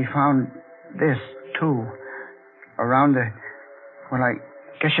 And then we found this, too. Around the, well, I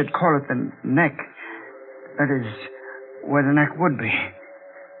guess you'd call it the neck. That is, where the neck would be.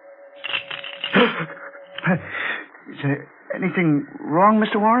 Is there anything wrong,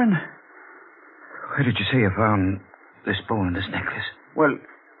 Mr. Warren? Where did you say you found this bone and this necklace? Well,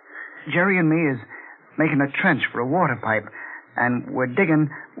 Jerry and me is making a trench for a water pipe, and we're digging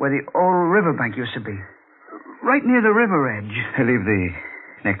where the old riverbank used to be. Right near the river edge. Leave the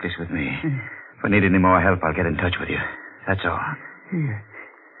necklace with me. If I need any more help, I'll get in touch with you. That's all.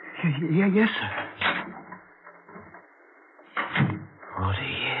 Yeah, yes, sir. 40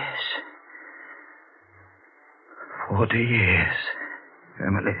 years. 40 years.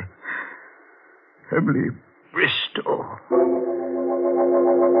 Emily Bristow.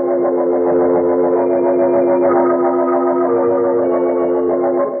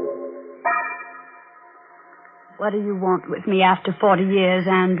 What do you want with me after 40 years,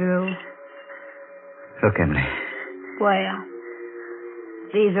 Andrew? Look, Emily. Well,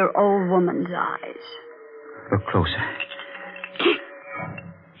 these are old woman's eyes. Look closer.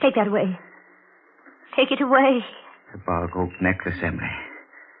 Take that away. Take it away. The bark oak necklace, Emily.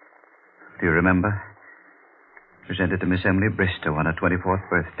 Do you remember? Presented to Miss Emily Bristow on her 24th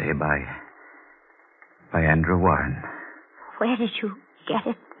birthday by Andrew Warren. Where did you get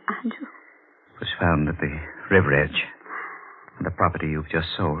it, Andrew? It was found at the river edge on the property you've just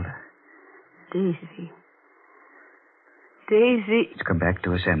sold. Daisy. Daisy. It's come back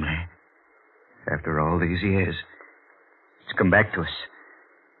to us, Emily. After all these years. It's come back to us.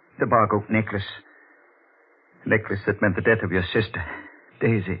 The bark oak necklace. The necklace that meant the death of your sister,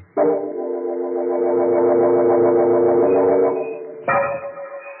 Daisy.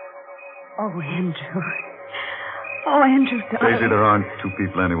 Oh, Andrew. Oh, Andrew, darling. Daisy, there aren't two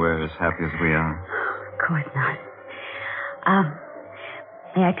people anywhere as happy as we are. Of course not.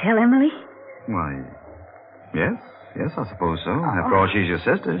 May I tell Emily? Why, yes, I suppose so. After all, she's your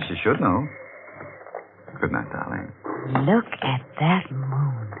sister. She should know. Good night, darling. Look at that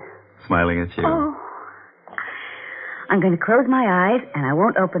moon. Smiling at you. Oh. I'm going to close my eyes, and I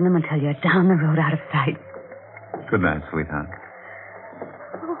won't open them until you're down the road out of sight. Good night, sweetheart.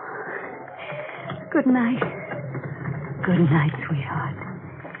 Oh. Good night. Good night, sweetheart.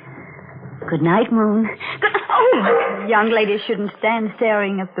 Good night, moon. Good... Oh! Young ladies shouldn't stand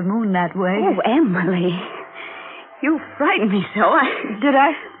staring at the moon that way. Oh, Emily. You frightened me so. Did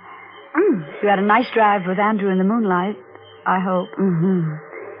I? You had a nice drive with Andrew in the moonlight, I hope. Mm-hmm.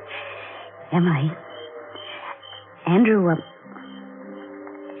 Emily. Andrew.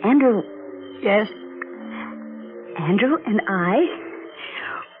 Yes? Andrew and I,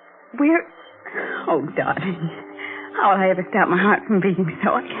 We're... Oh, darling. How will I ever stop my heart from beating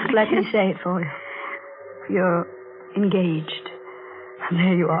so? I can't... Let me say it for you. You're engaged.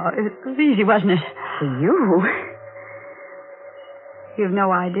 There you are. It was easy, wasn't it? For you? You've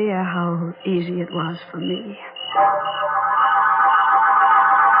no idea how easy it was for me.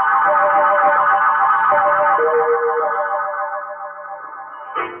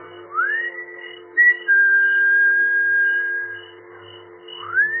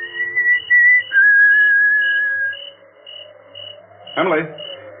 Emily.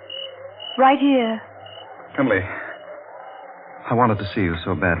 Right here. Emily. I wanted to see you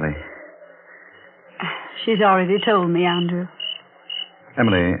so badly. She's already told me, Andrew.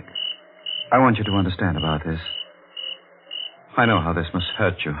 Emily, I want you to understand about this. I know how this must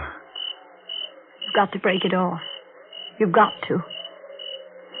hurt you. You've got to break it off. You've got to.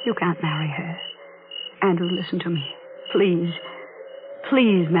 You can't marry her. Andrew, listen to me. Please.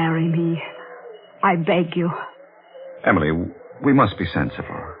 Please marry me. I beg you. Emily, we must be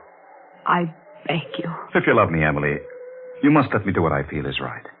sensible. I beg you. If you love me, Emily, you must let me do what I feel is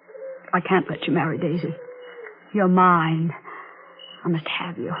right. I can't let you marry Daisy. You're mine. I must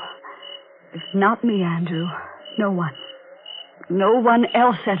have you. If not me, Andrew, no one. No one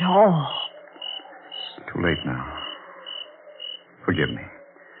else at all. It's too late now. Forgive me.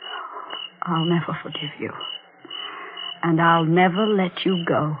 I'll never forgive you. And I'll never let you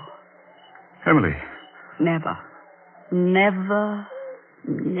go. Emily. Never. Never.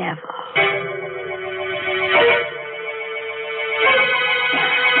 Never.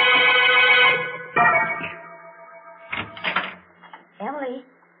 Emily?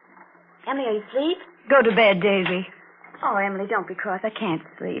 Emily, are you asleep? Go to bed, Daisy. Oh, Emily, don't be cross. I can't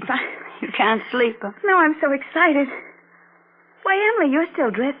sleep. You can't sleep. No, I'm so excited. Why, Emily, you're still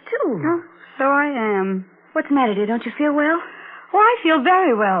dressed, too. Oh, so I am. What's the matter, dear? Don't you feel well? Oh, I feel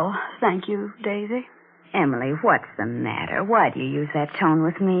very well. Thank you, Daisy. Emily, what's the matter? Why do you use that tone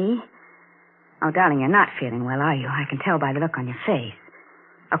with me? Oh, darling, you're not feeling well, are you? I can tell by the look on your face.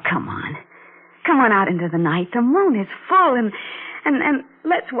 Oh, come on. Come on out into the night. The moon is full, and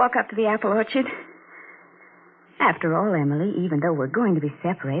let's walk up to the apple orchard. After all, Emily, even though we're going to be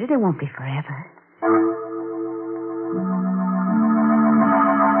separated, it won't be forever.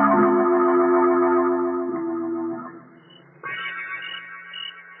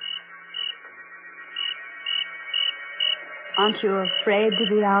 Aren't you afraid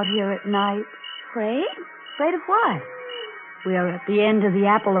to be out here at night? Afraid? Afraid of what? We are at the end of the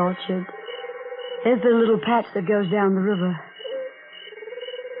apple orchard. There's the little patch that goes down the river.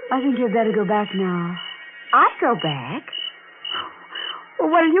 I think you'd better go back now. I go back? Well,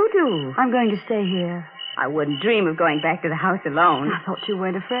 what'll you do? I'm going to stay here. I wouldn't dream of going back to the house alone. I thought you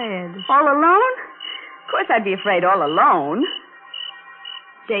weren't afraid. All alone? Of course I'd be afraid all alone.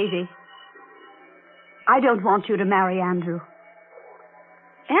 Daisy, I don't want you to marry Andrew.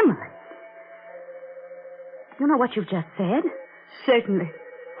 Emily? You know what you've just said? Certainly.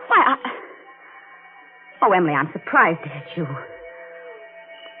 Why, Oh, Emily, I'm surprised at you.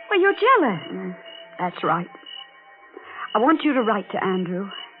 Well, you're jealous. That's right. I want you to write to Andrew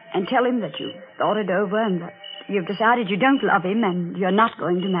and tell him that you've thought it over and that you've decided you don't love him and you're not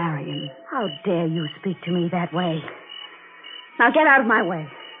going to marry him. How dare you speak to me that way? Now get out of my way.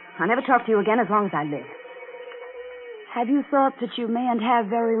 I'll never talk to you again as long as I live. Have you thought that you mayn't have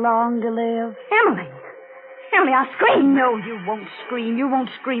very long to live? Emily! Emily, I'll scream. No, you won't scream. You won't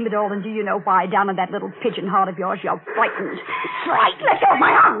scream at all, and do you know why? Down in that little pigeon heart of yours, you're frightened. Frightened? Let go of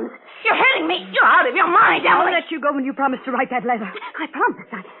my arms. You're hurting me. You're out of your mind, Emily. I'll let you go when you promise to write that letter. I promise.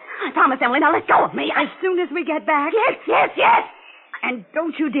 I promise, Emily. Now let go of me. As soon as we get back. Yes. And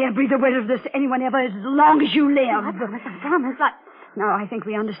don't you dare breathe a word of this to anyone ever as long as you live. I promise. Now, I think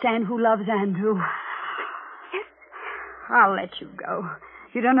we understand who loves Andrew. Yes. I'll let you go.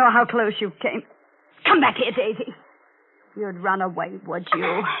 You don't know how close you came. Come back here, Daisy. You'd run away, would you?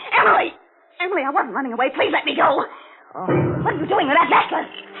 Emily! Emily, I wasn't running away. Please let me go. Oh, what are you doing with that necklace?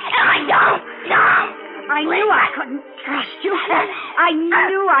 Emily, no! I knew I couldn't trust you. I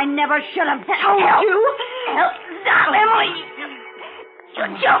knew I never should have told you. Stop, Emily!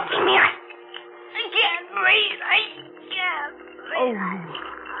 You're choking me. I can't breathe. I can't breathe.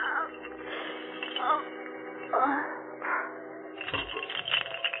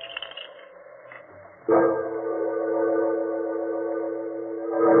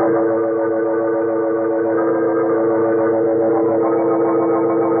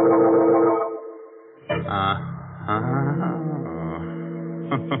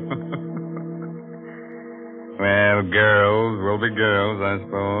 Well, girls will be girls, I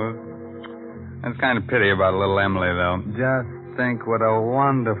suppose. That's kind of pity about little Emily, though. Just think what a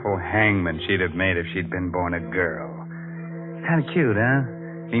wonderful hangman she'd have made if she'd been born a girl. Kind of cute, huh?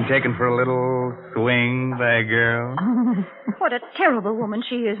 Being taken for a little swing by a girl. What a terrible woman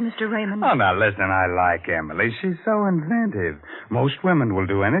she is, Mr. Raymond. Oh, now listen, I like Emily. She's so inventive. Most women will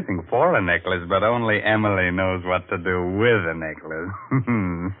do anything for a necklace, but only Emily knows what to do with a necklace.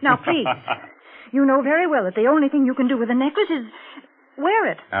 Now, please. You know very well that the only thing you can do with a necklace is wear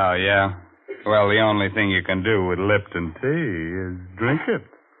it. Oh, yeah? Well, the only thing you can do with Lipton tea is drink it.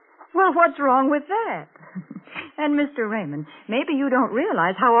 Well, what's wrong with that? And, Mr. Raymond, maybe you don't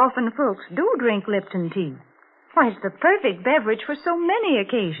realize how often folks do drink Lipton tea. Why, it's the perfect beverage for so many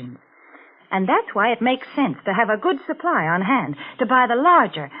occasions. And that's why it makes sense to have a good supply on hand, to buy the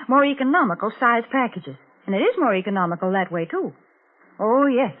larger, more economical size packages. And it is more economical that way, too. Oh,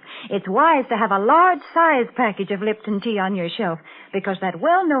 yes, it's wise to have a large size package of Lipton tea on your shelf, because that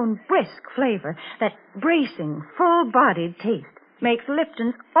well-known brisk flavor, that bracing, full-bodied taste, makes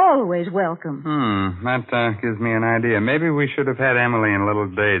Lipton's always welcome. That gives me an idea. Maybe we should have had Emily and little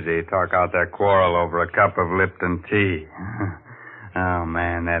Daisy talk out their quarrel over a cup of Lipton tea. Oh,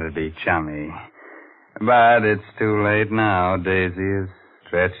 man, that'd be chummy. But it's too late now. Daisy is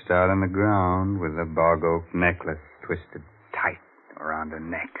stretched out on the ground with a bog oak necklace twisted tight around her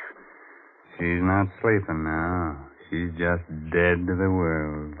neck. She's not sleeping now. She's just dead to the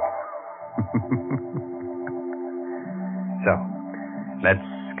world. So, let's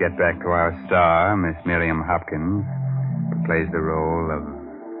get back to our star, Miss Miriam Hopkins, who plays the role of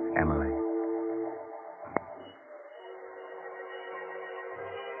Emily.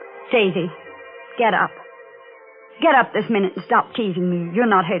 Daisy, get up. Get up this minute and stop teasing me. You're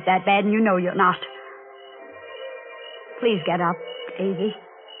not hurt that bad, and you know you're not. Please get up, Daisy.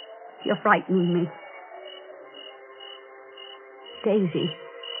 You're frightening me. Daisy.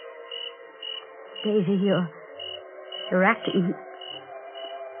 Daisy, you're acting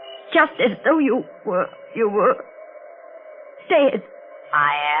just as though you were dead.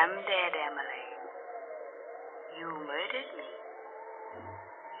 I am dead, Emily. You murdered me.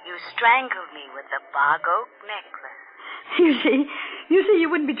 You strangled me with the bog oak necklace. You see, you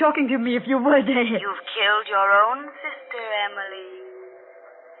wouldn't be talking to me if you were dead. You've killed your own sister, Emily,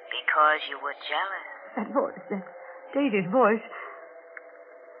 because you were jealous. That voice, that's Daisy's voice.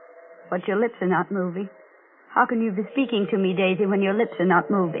 But your lips are not moving. How can you be speaking to me, Daisy, when your lips are not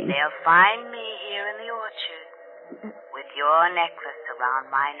moving? They'll find me here in the orchard with your necklace around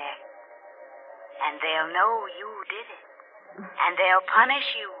my neck. And they'll know you did it. And they'll punish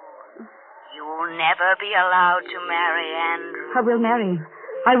you. You'll never be allowed to marry Andrew. I will marry him.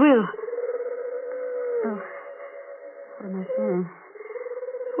 I will. Oh, what am I saying?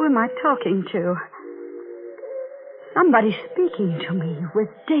 Who am I talking to? Somebody's speaking to me with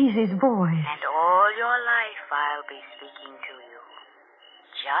Daisy's voice. And all your life I'll be speaking to you.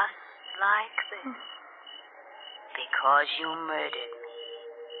 Just like this. Because you murdered me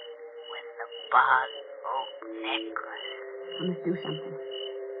with the bog oak necklace. I must do something.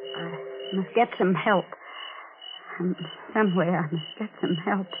 I must get some help. Somewhere I must get some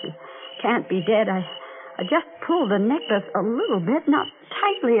help. She can't be dead. I just pulled the necklace a little bit, not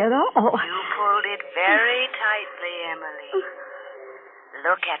tightly at all. You pulled it very tightly, Emily.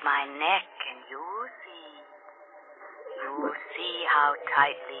 Look at my neck and you'll see. You'll see how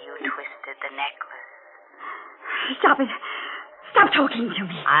tightly you twisted the necklace. Stop it. Stop talking to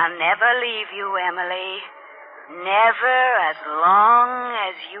me. I'll never leave you, Emily. Never as long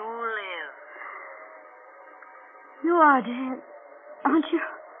as you live. You are dead, aren't you?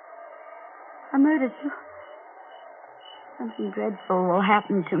 I murdered you. Something dreadful will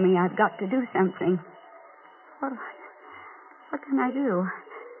happen to me. I've got to do something. What can I do?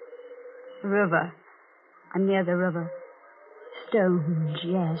 River. I'm near the river. Stones,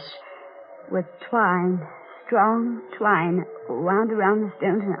 yes. With twine. Strong twine wound around the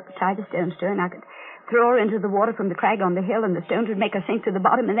stones, and I could tie the stones to her, and I could throw her into the water from the crag on the hill, and the stones would make her sink to the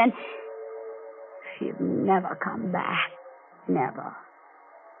bottom, and then she'd never come back. Never.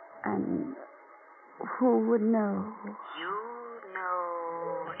 And who would know? You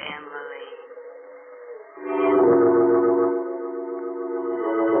know, Emily.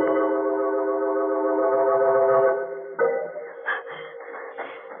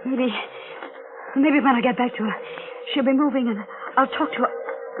 Maybe when I get back to her, she'll be moving, and I'll talk to her.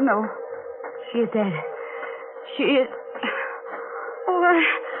 No, she is dead. She is... Oh,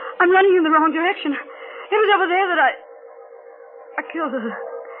 I'm running in the wrong direction. It was over there that I killed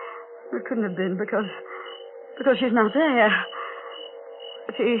her. It couldn't have been because she's not there.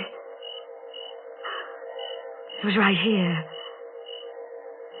 It was right here.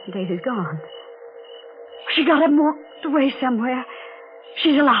 Daisy's gone. She got up and walked away somewhere.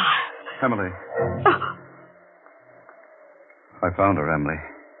 She's alive. Emily. Oh. I found her, Emily.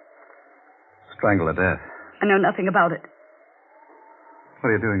 Strangled to death. I know nothing about it. What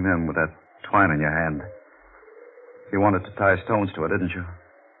are you doing then with that twine in your hand? You wanted to tie stones to her, didn't you?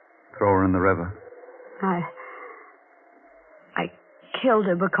 Throw her in the river. I killed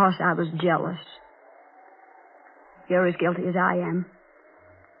her because I was jealous. You're as guilty as I am.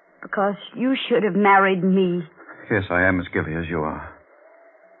 Because you should have married me. Yes, I am as guilty as you are.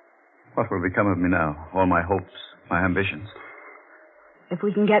 What will become of me now? All my hopes, my ambitions. If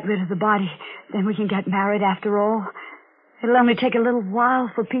we can get rid of the body, then we can get married after all. It'll only take a little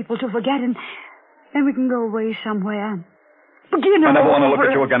while for people to forget, and then we can go away somewhere. Begin I never want to look over.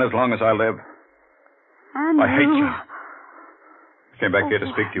 at you again as long as I live. Andrew. I hate you. I came back here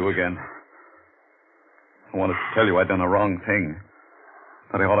to speak to you again. I wanted to tell you I'd done a wrong thing.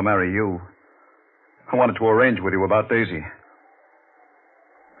 That I ought to marry you. I wanted to arrange with you about Daisy.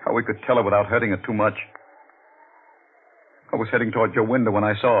 How we could tell her without hurting her too much. I was heading toward your window when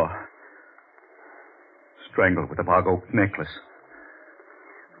I saw her. Strangled with the bog oak necklace.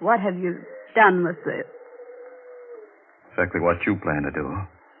 What have you done with it? Exactly what you planned to do.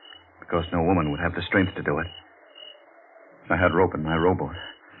 Because no woman would have the strength to do it. I had rope in my rowboat.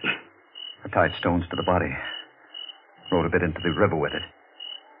 I tied stones to the body. Rowed a bit into the river with it.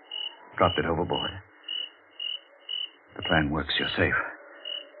 Dropped it overboard. The plan works, you're safe.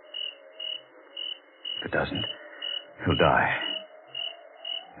 If it doesn't, he'll die.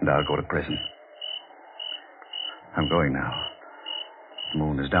 And I'll go to prison. I'm going now. The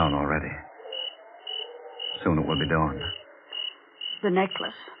moon is down already. Soon it will be dawn. The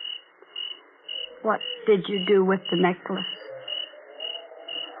necklace. What did you do with the necklace?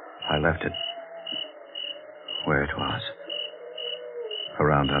 I left it where it was.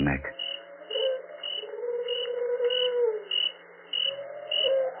 Around her neck.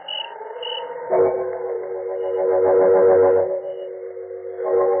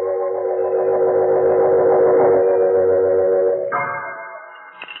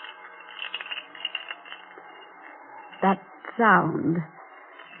 That sound.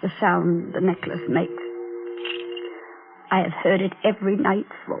 The sound the necklace makes. I have heard it every night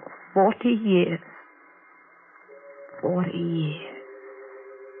for 40 years. 40 years.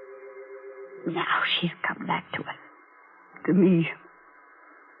 Now she's come back to us. To me.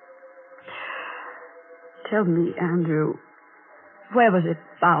 Tell me, Andrew, where was it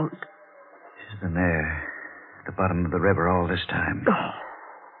found? She's been there, at the bottom of the river all this time.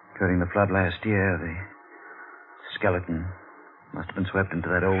 During the flood last year, the skeleton must have been swept into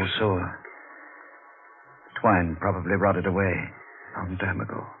that old sewer. Twine probably rotted away a long time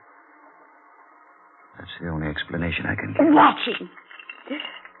ago. That's the only explanation I can give. Watching.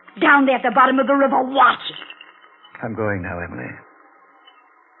 Down there at the bottom of the river, watching. I'm going now, Emily. It's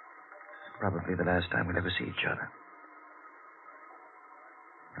probably the last time we'll ever see each other.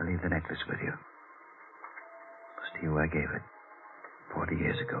 I'll leave the necklace with you. It was to you I gave it 40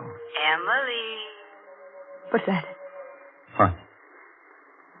 years ago. Emily. What's that? What?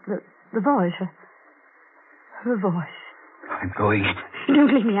 The voice. Her voice. I'm going.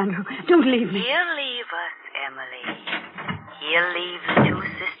 Don't leave me, Andrew. Don't leave me. He'll leave us, Emily. He'll leave the two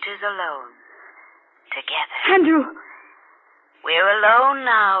sisters alone. Together. Andrew. We're alone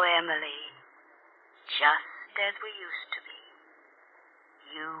now, Emily. Just as we used to be.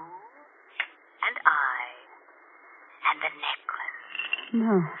 You and I and the necklace.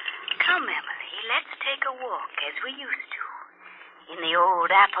 No. Come, Emily, let's take a walk as we used to. In the old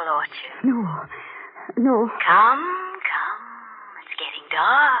apple orchard. No. Come. It's getting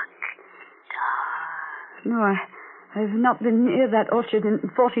dark. No, I've not been near that orchard in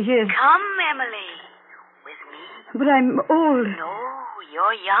 40 years. Come, Emily. With me. But I'm old. No,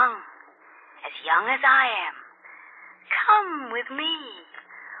 you're young. As young as I am. Come with me.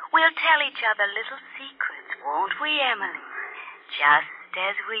 We'll tell each other little secrets, won't we, Emily? Just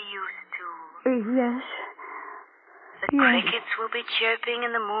as we used to. Yes. The crickets will be chirping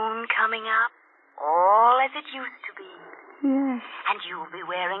and the moon coming up. All as it used to be. Yes. And you'll be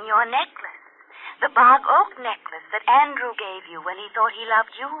wearing your necklace. The bog oak necklace that Andrew gave you when he thought he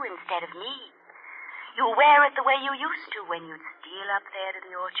loved you instead of me. You'll wear it the way you used to when you'd steal up there to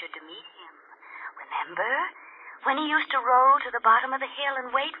the orchard to meet him. Remember? When he used to roll to the bottom of the hill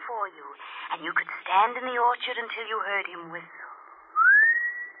and wait for you, and you could stand in the orchard until you heard him whistle.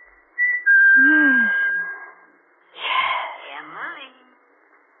 Yes. Emily.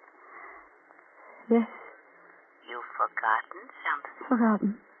 Yes. You've forgotten something.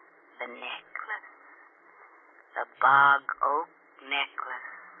 Forgotten. The necklace. The bog oak necklace.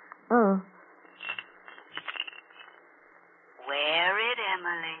 Oh.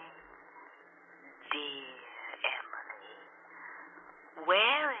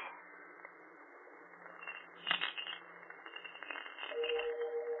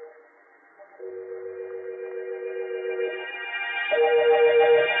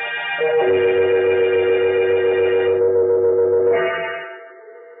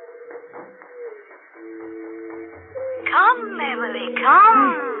 Emily,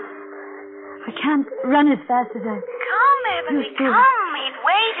 come. I can't run as fast as I... Come, Emily, Yes, dear. come. He's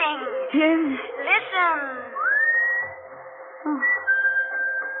waiting. Yes. Listen. Oh.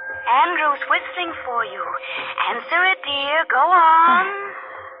 Andrew's whistling for you. Answer it, dear. Go on.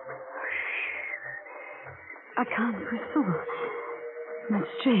 I can't whistle.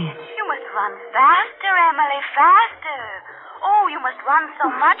 That's strange. You must run faster, Emily, faster. Oh, you must run so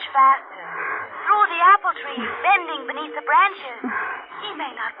much faster. Through the apple trees, bending beneath the branches. He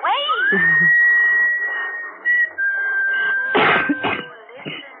may not wait.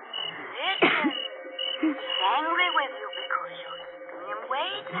 Listen. He's angry with you because you're keeping him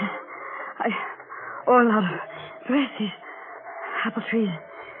waiting. All out of breath. These apple trees,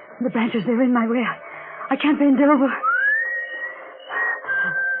 the branches, they're in my way. I can't bend over.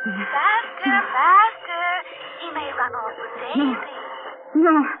 Faster, faster. He may run off with Daisy.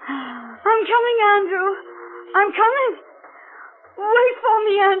 No. I'm coming, Andrew. I'm coming. Wait for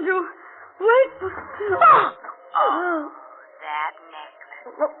me, Andrew. Wait for... Oh, that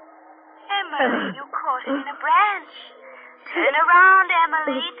necklace. Emily, you caught it in a branch. Turn around,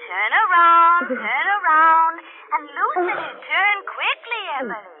 Emily. Turn around. Turn around. And loosen it. Turn quickly,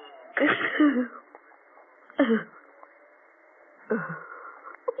 Emily.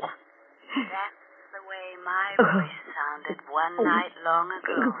 That's the way my voice sounded one night long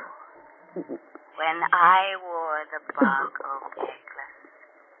ago. When I wore the bog oak necklace.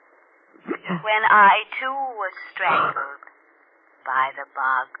 When I, too, was strangled by the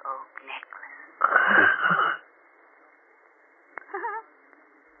bog oak necklace.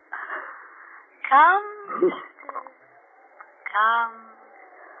 Come, sister. Come.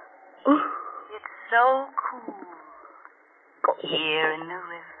 It's so cool here in the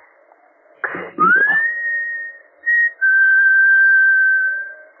river.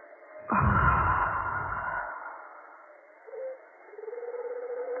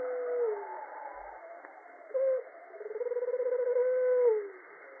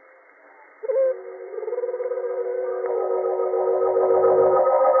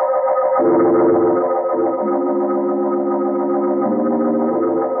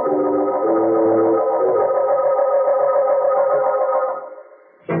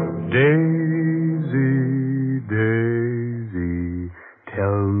 Daisy, Daisy,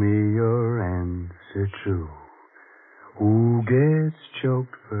 tell me your answer true. Who gets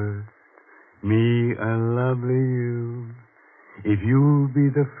choked first? Me or lovely you? If you'll be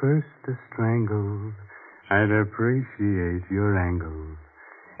the first to strangle, I'd appreciate your angle.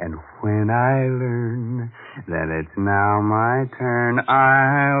 And when I learn that it's now my turn,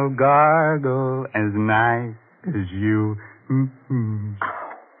 I'll gargle as nice as you. Mm-hmm.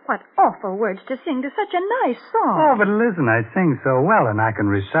 What awful words to sing to such a nice song. Oh, but listen, I sing so well, and I can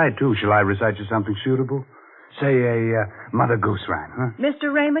recite, too. Shall I recite you something suitable? Say a Mother Goose rhyme, huh?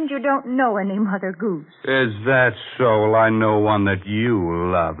 Mr. Raymond, you don't know any Mother Goose. Is that so? Well, I know one that you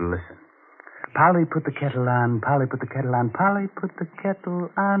love. Listen. Polly, put the kettle on. Polly, put the kettle on. Polly, put the kettle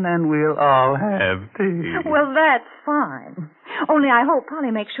on, and we'll all have tea. Well, that's fine. Only I hope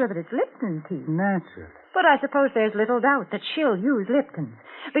Polly makes sure that it's Lipton tea. Naturally. But I suppose there's little doubt that she'll use Lipton.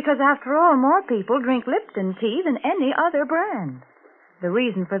 Because after all, more people drink Lipton tea than any other brand. The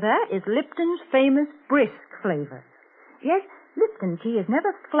reason for that is Lipton's famous brisk flavor. Yes, Lipton tea is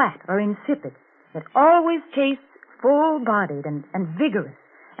never flat or insipid. It always tastes full-bodied and vigorous.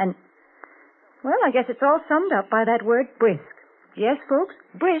 And, well, I guess it's all summed up by that word brisk. Yes, folks,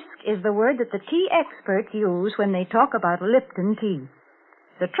 brisk is the word that the tea experts use when they talk about Lipton tea.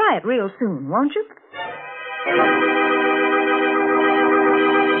 So try it real soon, won't you?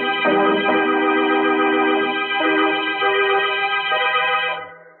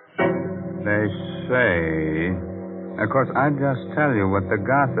 They say... Of course, I just tell you what the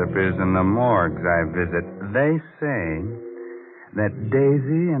gossip is in the morgues I visit. They say that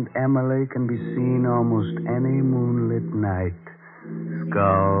Daisy and Emily can be seen almost any moonlit night.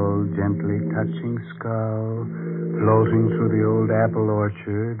 Skull gently touching skull, floating through the old apple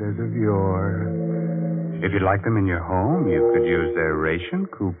orchard as of yore. If you'd like them in your home, you could use their ration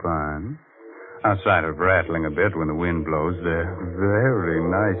coupon. Outside of rattling a bit when the wind blows, they're very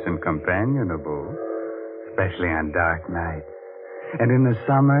nice and companionable, especially on dark nights. And in the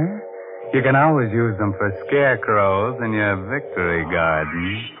summer, you can always use them for scarecrows in your victory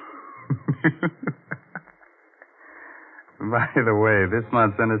garden. By the way, this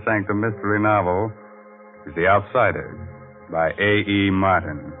month's Inner Sanctum mystery novel is The Outsider by A.E.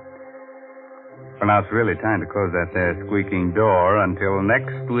 Martin. For now, it's really time to close that there squeaking door until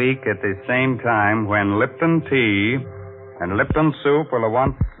next week at the same time when Lipton Tea and Lipton Soup will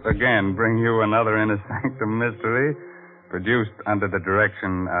once again bring you another Inner Sanctum mystery produced under the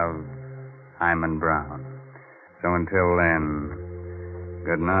direction of Hyman Brown. So until then,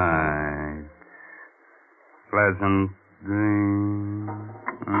 good night. Pleasant dreams.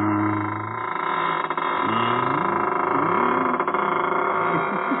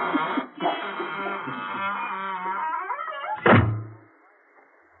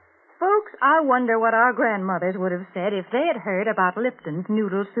 Folks, I wonder what our grandmothers would have said if they had heard about Lipton's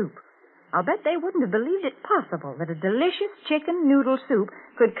noodle soup. I'll bet they wouldn't have believed it possible that a delicious chicken noodle soup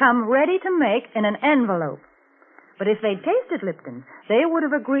could come ready to make in an envelope. But if they'd tasted Lipton's, they would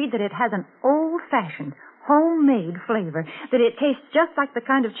have agreed that it has an old-fashioned, homemade flavor, that it tastes just like the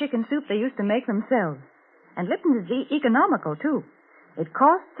kind of chicken soup they used to make themselves. And Lipton's is economical, too. It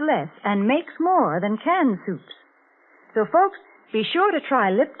costs less and makes more than canned soups. So, folks, be sure to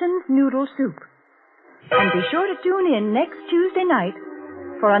try Lipton's noodle soup. And be sure to tune in next Tuesday night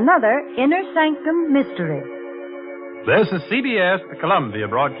for another Inner Sanctum Mystery. This is CBS, the Columbia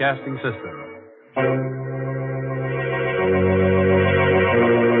Broadcasting System.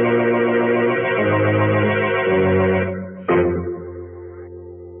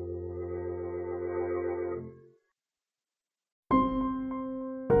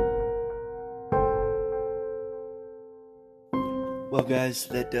 Well, guys,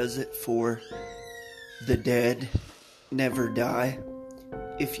 that does it for The Dead Never Die.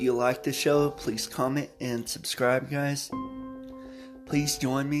 If you like the show, please comment and subscribe, guys. Please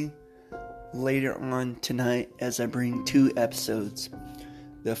join me later on tonight as I bring 2 episodes.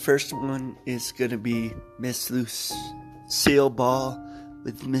 The first one is going to be Miss Lucille Ball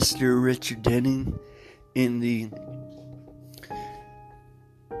with Mr. Richard Denning in the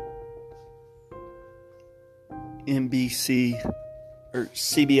NBC or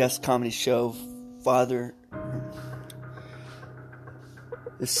CBS comedy show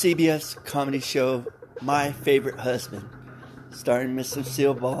the CBS comedy show My Favorite Husband, starring Miss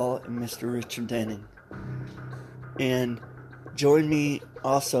Lucille Ball and Mr. Richard Denning. And join me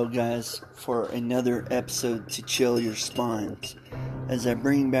also, guys, for another episode to chill your spines as I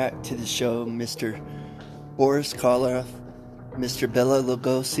bring back to the show Mr. Boris Karloff, Mr. Bela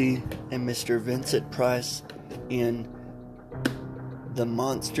Lugosi, and Mr. Vincent Price in The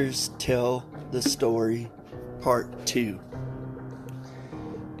Monsters Tell the Story Part 2.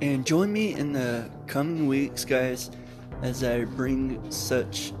 And join me in the coming weeks, guys, as I bring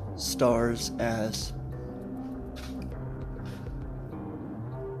such stars as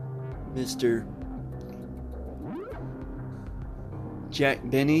Mr. Jack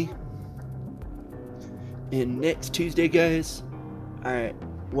Benny. And next Tuesday, guys, alright,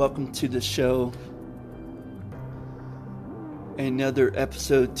 welcome to the show. Another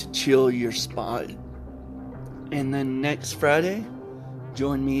episode to chill your spine. And then next Friday,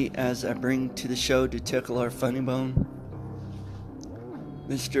 join me as I bring to the show to tickle our funny bone,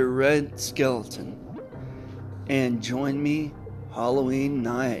 Mr. Red Skeleton. And join me Halloween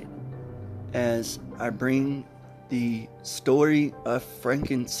night as I bring the story of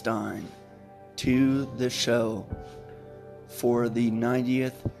Frankenstein to the show for the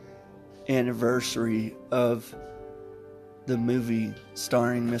 90th anniversary of the movie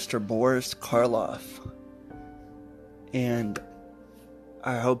starring Mr. Boris Karloff. And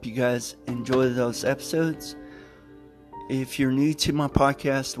I hope you guys enjoy those episodes. If you're new to my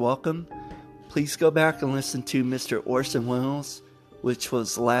podcast, welcome. Please go back and listen to Mr. Orson Welles, which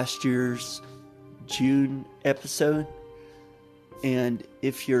was last year's June episode. And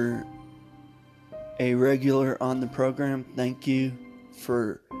if you're a regular on the program, thank you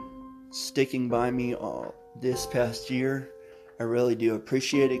for sticking by me all this past year. I really do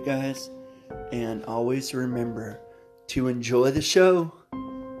appreciate it, guys. And always remember to enjoy the show.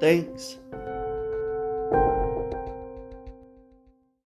 Thanks.